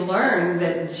what you've learned,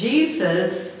 that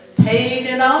Jesus paid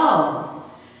it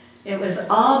all? It was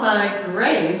all by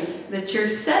grace that you're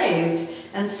saved.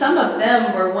 And some of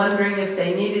them were wondering if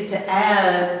they needed to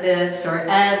add this or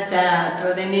add that,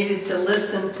 or they needed to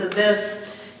listen to this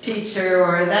teacher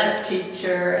or that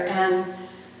teacher. And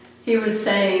he was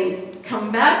saying,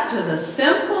 come back to the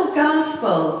simple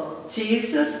gospel,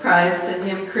 Jesus Christ and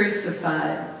him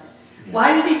crucified.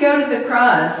 Why did he go to the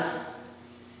cross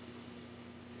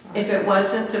if it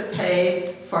wasn't to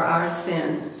pay for our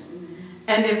sin?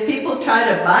 And if people try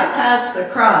to bypass the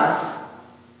cross,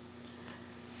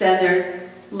 then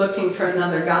they're looking for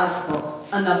another gospel,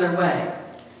 another way.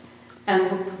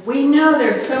 And we know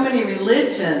there's so many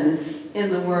religions in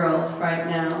the world right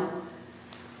now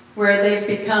where they've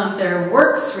become their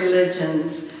works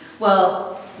religions.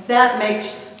 Well, that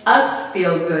makes us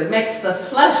feel good, makes the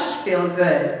flesh feel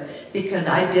good, because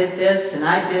I did this and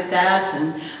I did that,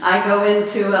 and I go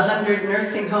into 100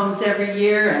 nursing homes every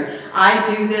year, and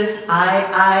I do this,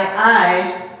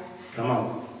 I. Come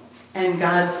on. And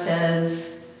God says,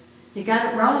 you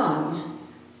got it wrong.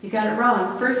 You got it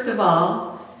wrong. First of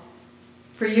all,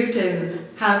 for you to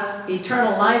have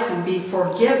eternal life and be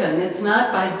forgiven, it's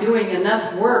not by doing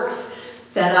enough works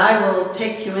that I will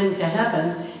take you into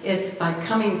heaven. It's by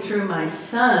coming through my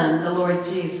Son, the Lord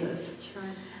Jesus.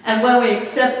 And when we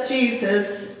accept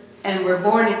Jesus and we're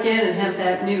born again and have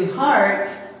that new heart,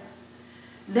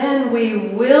 then we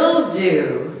will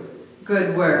do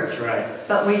good works. That's right.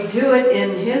 But we do it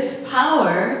in his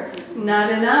power,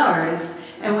 not in ours.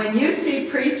 And when you see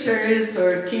preachers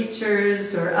or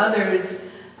teachers or others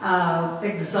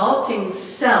exalting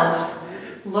self,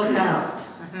 look out.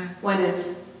 When it's,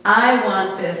 I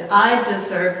want this, I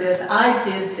deserve this, I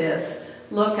did this,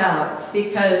 look out.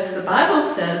 Because the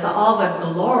Bible says all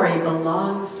the glory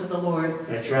belongs to the Lord.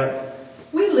 That's right.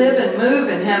 We live and move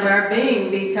and have our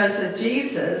being because of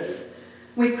Jesus.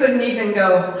 We couldn't even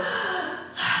go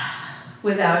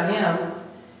without him.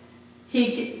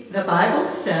 The Bible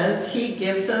says he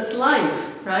gives us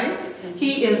life, right?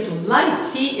 He is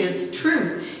light. He is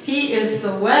truth. He is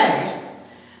the way.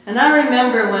 And I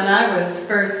remember when I was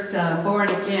first born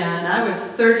again, I was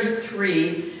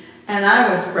 33, and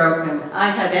I was broken. I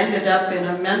had ended up in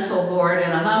a mental ward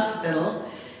in a hospital,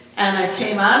 and I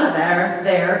came out of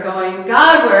there going,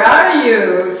 God, where are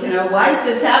you? You know, why did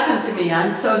this happen to me?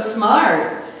 I'm so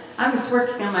smart. I was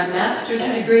working on my master's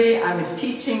degree. I was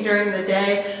teaching during the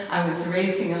day. I was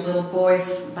raising a little boy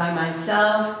by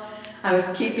myself. I was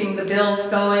keeping the bills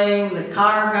going, the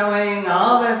car going,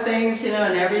 all the things, you know,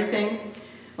 and everything.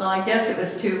 Well, I guess it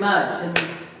was too much, and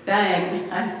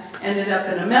bang, I ended up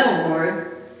in a mental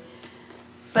ward.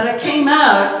 But I came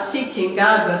out seeking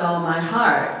God with all my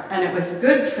heart, and it was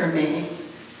good for me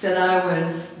that I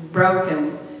was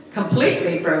broken,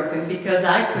 completely broken, because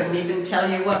I couldn't even tell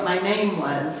you what my name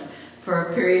was for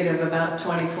a period of about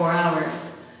 24 hours.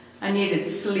 I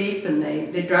needed sleep, and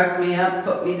they drugged me up,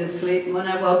 put me to sleep, and when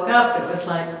I woke up, it was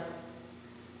like,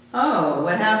 oh,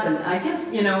 what happened? I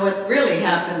guess, you know, what really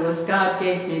happened was God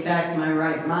gave me back my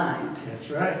right mind. That's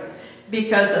right.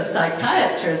 Because a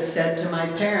psychiatrist said to my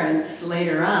parents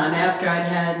later on, after I'd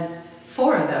had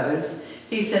 4 of those,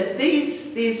 he said,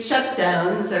 these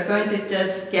shutdowns are going to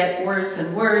just get worse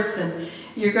and worse, and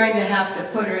you're going to have to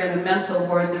put her in a mental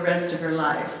ward the rest of her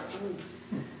life.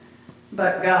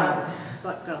 But God,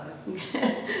 but God.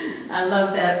 I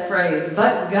love that phrase,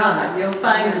 but God. You'll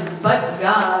find but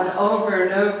God over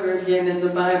and over again in the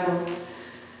Bible.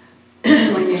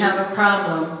 When you have a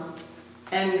problem,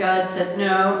 and God said,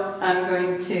 no, I'm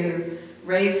going to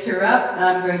raise her up, and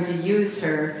I'm going to use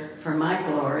her for my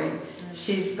glory.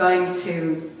 She's going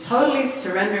to totally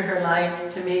surrender her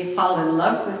life to me, fall in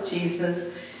love with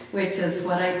Jesus, which is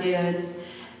what I did.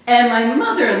 And my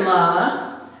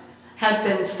mother-in-law had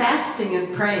been fasting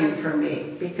and praying for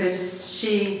me because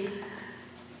she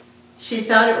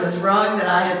thought it was wrong that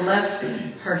I had left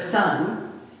her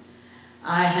son.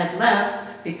 I had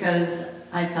left because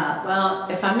I thought, well,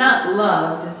 if I'm not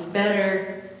loved, it's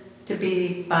better to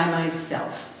be by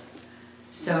myself.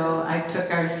 So I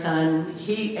took our son,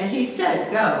 and he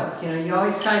said, go. You know, you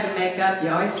always try to make up, you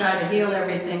always try to heal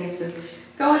everything. He said,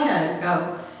 go ahead,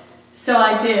 go. So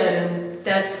I did, and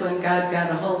that's when God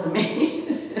got a hold of me.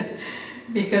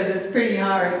 Because it's pretty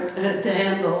hard to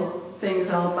handle things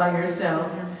all by yourself.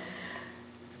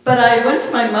 But I went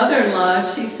to my mother-in-law.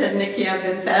 She said, Nikki, I've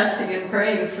been fasting and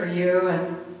praying for you.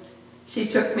 And she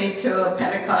took me to a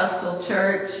Pentecostal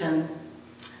church, and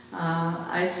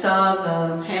I saw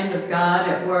the hand of God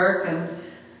at work, and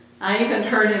I even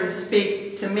heard him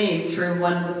speak to me through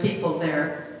one of the people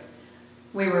there.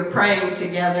 We were praying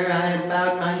together. I had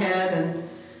bowed my head,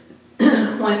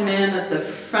 and one man at the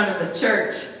front of the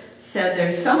church said,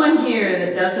 there's someone here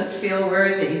that doesn't feel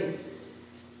worthy.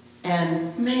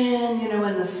 And man, you know,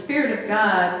 when the Spirit of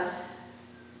God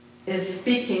is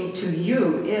speaking to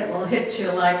you, it will hit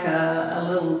you like a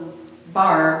little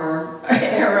barb or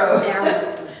arrow.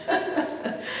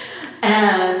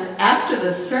 And after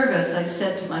the service, I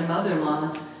said to my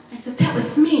mother-in-law, I said, that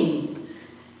was me.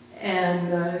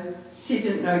 And she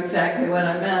didn't know exactly what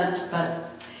I meant, but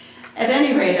at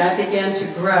any rate, I began to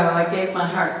grow. I gave my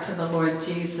heart to the Lord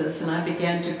Jesus, and I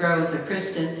began to grow as a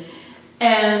Christian.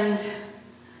 And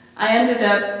I ended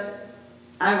up,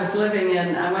 I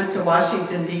went to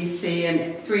Washington, D.C.,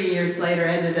 and 3 years later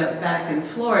ended up back in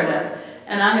Florida.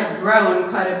 And I had grown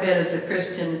quite a bit as a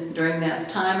Christian during that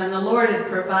time, and the Lord had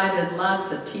provided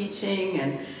lots of teaching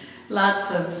and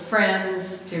lots of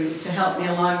friends to help me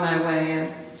along my way.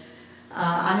 And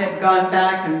I had gone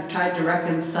back and tried to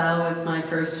reconcile with my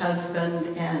first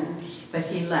husband, but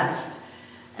he left.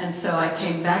 And so I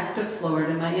came back to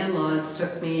Florida. My in-laws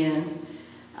took me in,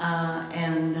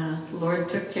 and the Lord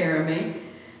took care of me.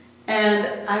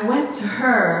 And I went to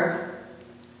her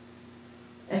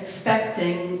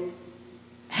expecting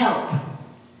help,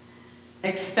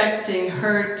 expecting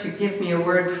her to give me a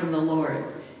word from the Lord.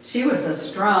 She was a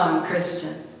strong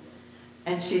Christian.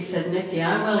 And she said, Nikki,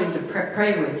 I'm willing to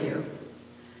pray with you.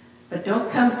 But don't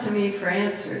come to me for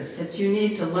answers, that you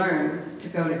need to learn to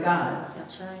go to God.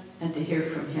 That's right. And to hear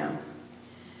from him.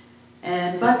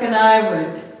 And Buck and I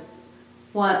would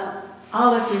want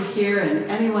all of you here and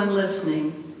anyone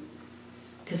listening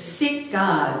to seek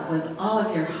God with all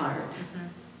of your heart.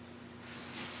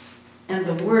 And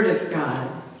the Word of God.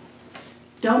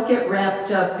 Don't get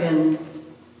wrapped up in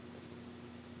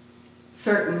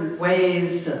certain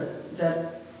ways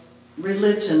that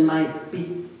religion might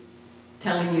be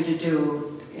telling you to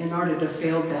do in order to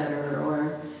feel better,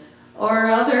 or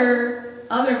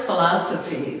other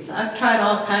philosophies. I've tried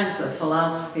all kinds of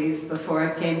philosophies before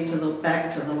I came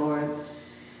back to the Lord.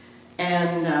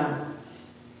 And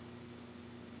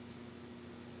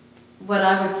what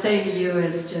I would say to you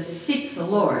is just seek the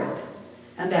Lord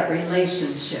and that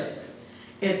relationship.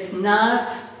 It's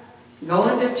not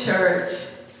going to church,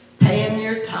 paying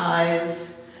your tithes,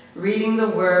 reading the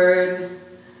Word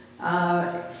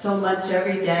so much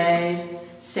every day,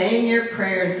 saying your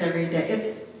prayers every day.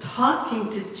 It's talking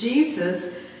to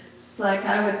Jesus like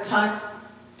I would talk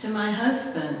to my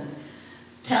husband,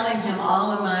 telling him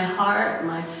all of my heart,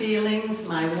 my feelings,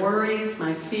 my worries,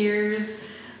 my fears,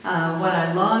 what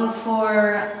I long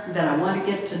for, that I want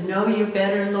to get to know you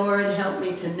better, Lord. Help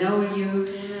me to know you.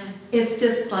 Amen. It's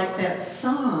just like that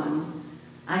song,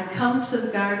 I come to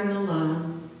the garden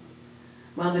alone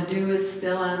while the dew is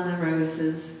still on the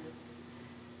roses.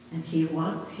 And he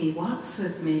walks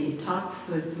with me, he talks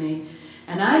with me.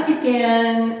 And I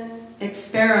began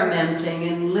experimenting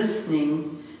and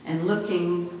listening and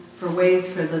looking for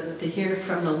ways to hear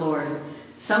from the Lord.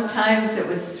 Sometimes it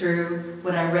was through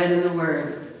what I read in the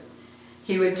Word.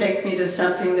 He would take me to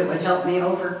something that would help me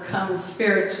overcome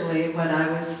spiritually what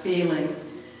I was feeling.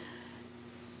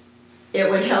 It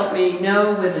would help me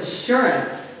know with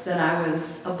assurance that I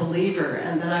was a believer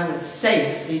and that I was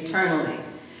safe eternally,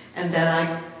 and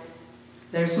that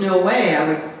there's no way I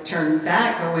would turn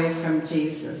back away from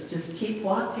Jesus. Just keep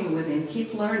walking with him,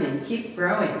 keep learning, keep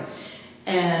growing.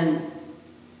 And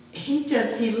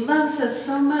he loves us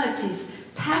so much. He's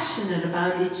passionate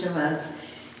about each of us.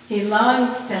 He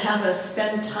longs to have us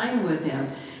spend time with him.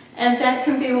 And that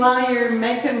can be while you're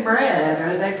making bread,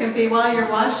 or that can be while you're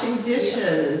washing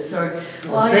dishes, or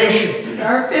while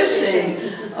you're fishing,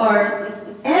 or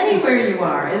anywhere you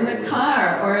are, in the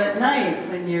car, or at night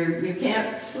when you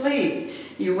can't sleep.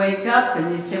 You wake up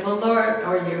and you say, well, Lord,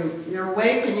 or you're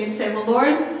awake and you say, well,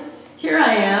 Lord, here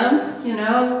I am,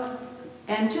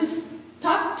 and just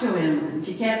talk to him. If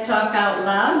you can't talk out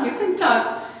loud, you can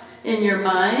talk in your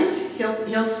mind.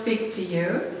 He'll speak to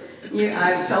you.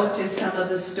 I've told you some of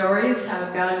the stories,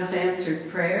 how God has answered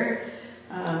prayer,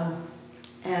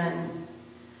 and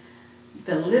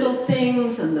the little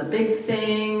things and the big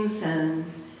things. And,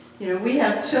 we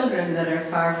have children that are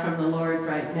far from the Lord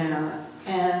right now,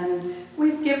 and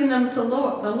we've given them to the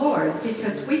Lord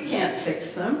because we can't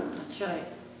fix them. That's right.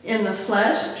 In the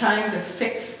flesh, trying to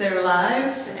fix their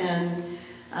lives, and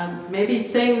maybe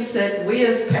things that we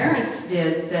as parents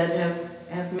did that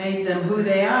have made them who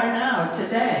they are now,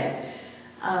 today.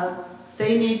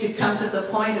 They need to come to the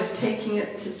point of taking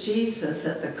it to Jesus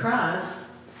at the cross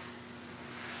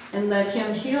and let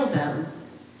him heal them.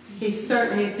 He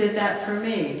certainly did that for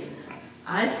me.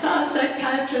 I saw a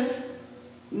psychiatrist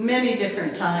many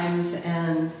different times,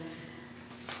 and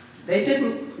they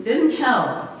didn't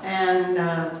help. And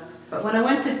but when I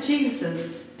went to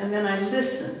Jesus and then I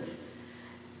listened,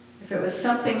 if it was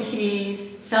something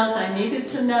he felt I needed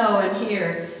to know and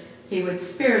hear, he would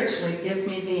spiritually give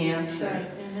me the answer.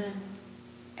 Right.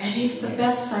 And he's the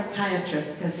best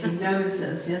psychiatrist because he knows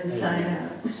us inside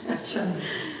out. That's right.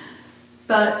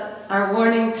 But our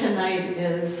warning tonight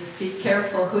is be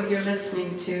careful who you're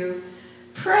listening to.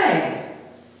 Pray.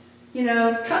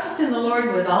 Trust in the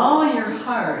Lord with all your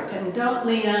heart and don't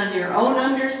lean on your own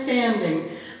understanding.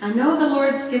 I know the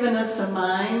Lord's given us a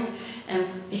mind and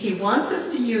he wants us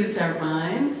to use our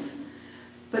minds,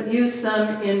 but use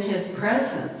them in his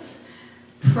presence.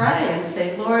 Pray and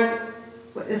say, Lord,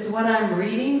 is what I'm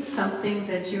reading something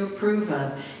that you approve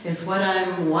of? Is what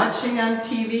I'm watching on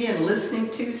TV and listening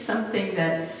to something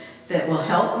that will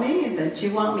help me, that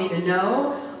you want me to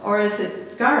know? Or is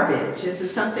it garbage? Is it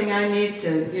something I need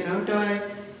to,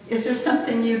 is there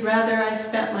something you'd rather I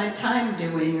spent my time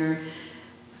doing? Or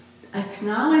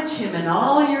acknowledge him in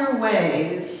all your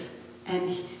ways,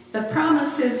 and the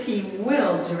promise is he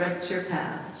will direct your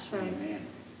path. That's right.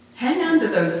 Hang on to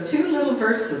those two little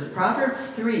verses, Proverbs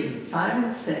 3, 5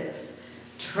 and 6.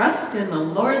 Trust in the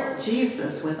Lord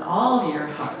Jesus with all your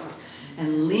heart,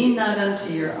 and lean not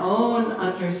unto your own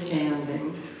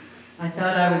understanding. I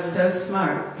thought I was so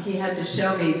smart. He had to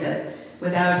show me that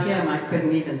without him I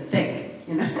couldn't even think,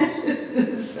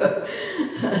 So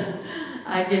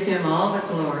I give him all the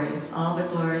glory, all the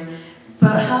glory.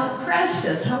 But how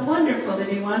precious, how wonderful that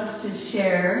he wants to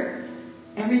share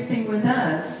everything with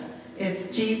us.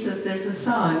 It's Jesus, there's a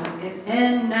song,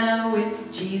 and now it's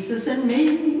Jesus and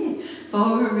me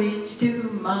for each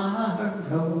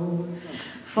tomorrow,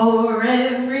 for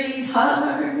every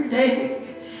heartache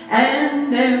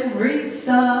and every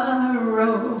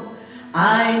sorrow.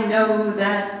 I know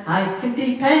that I can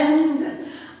depend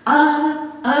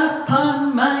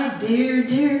upon my dear,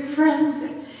 dear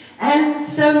friend, and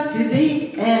so to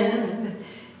the end,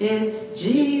 it's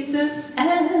Jesus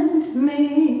and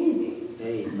me.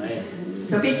 Amen.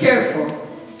 So be careful.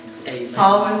 Amen.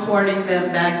 Paul was warning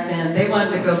them back then. They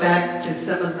wanted to go back to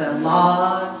some of the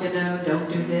law,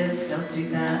 don't do this, don't do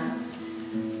that.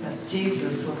 But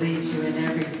Jesus will lead you in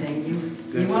everything.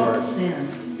 You won't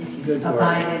sin if you Good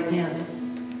abide in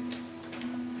him.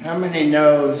 How many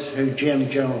knows who Jim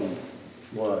Jones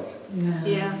was?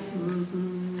 Yeah.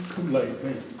 Kool-Aid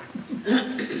man.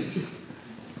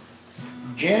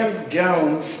 Jim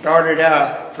Jones started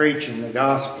out preaching the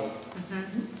gospel.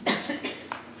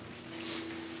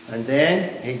 And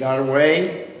then he got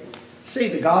away. See,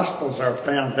 the gospel's our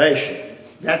foundation.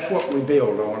 That's what we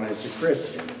build on as a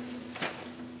Christian.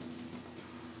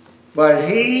 But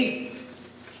he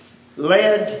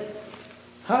led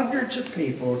hundreds of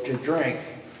people to drink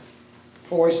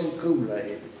poison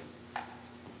Kool-Aid.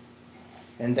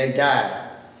 And they died.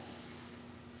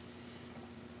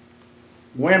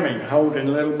 Women holding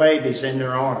little babies in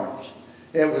their arms.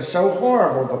 It was so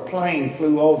horrible, the plane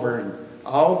flew over and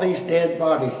all these dead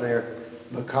bodies there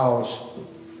because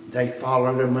they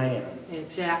followed a man.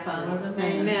 Exactly. Followed a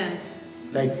man.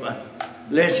 Amen.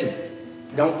 Listen,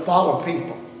 don't follow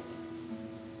people.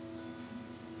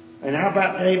 And how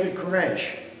about David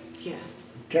Koresh, Yeah.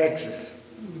 Texas?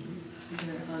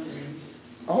 There are others.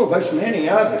 Oh, there's many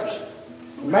others.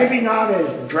 Maybe not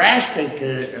as drastic,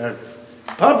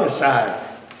 publicized,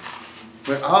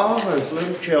 but all those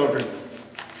little children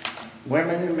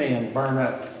women and men burn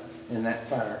up in that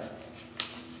fire.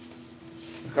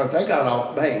 Because they got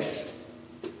off base.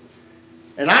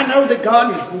 And I know that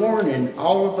God is warning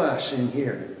all of us in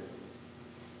here.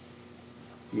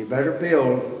 You better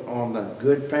build on the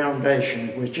good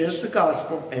foundation, which is the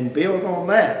gospel, and build on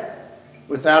that.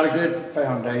 Without a good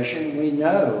foundation, we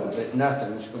know that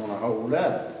nothing's going to hold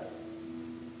up.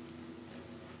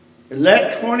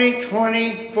 Let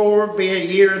 2024 be a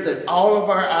year that all of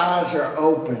our eyes are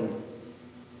open.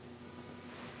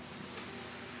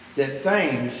 That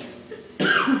things,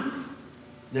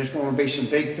 there's going to be some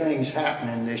big things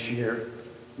happening this year.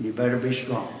 You better be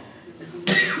strong.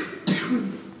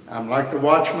 I'm like the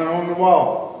watchman on the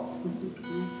wall.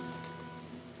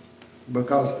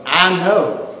 Because I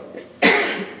know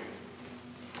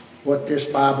what this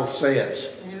Bible says.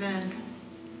 Amen.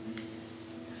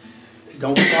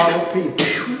 Don't follow people.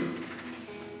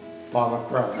 Follow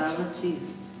Christ. Follow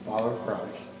Jesus. Follow Christ.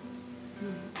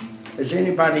 Does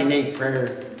anybody need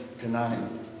prayer tonight?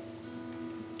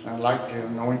 I'd like to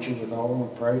anoint you with oil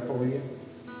and pray for you.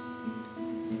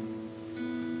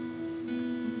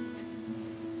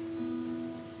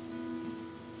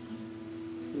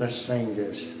 Let's sing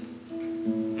this.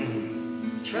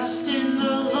 Trust in the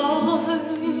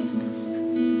Lord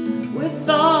with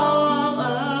all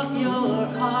of your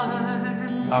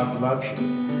heart, God loves you.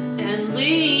 and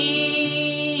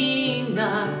lean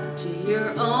not to your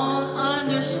own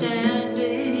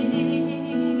understanding.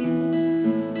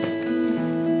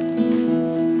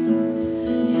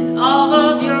 In all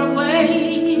of your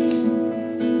ways,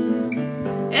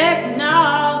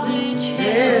 acknowledge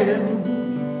Him,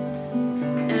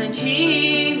 and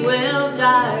He will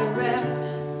direct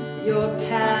your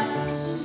path.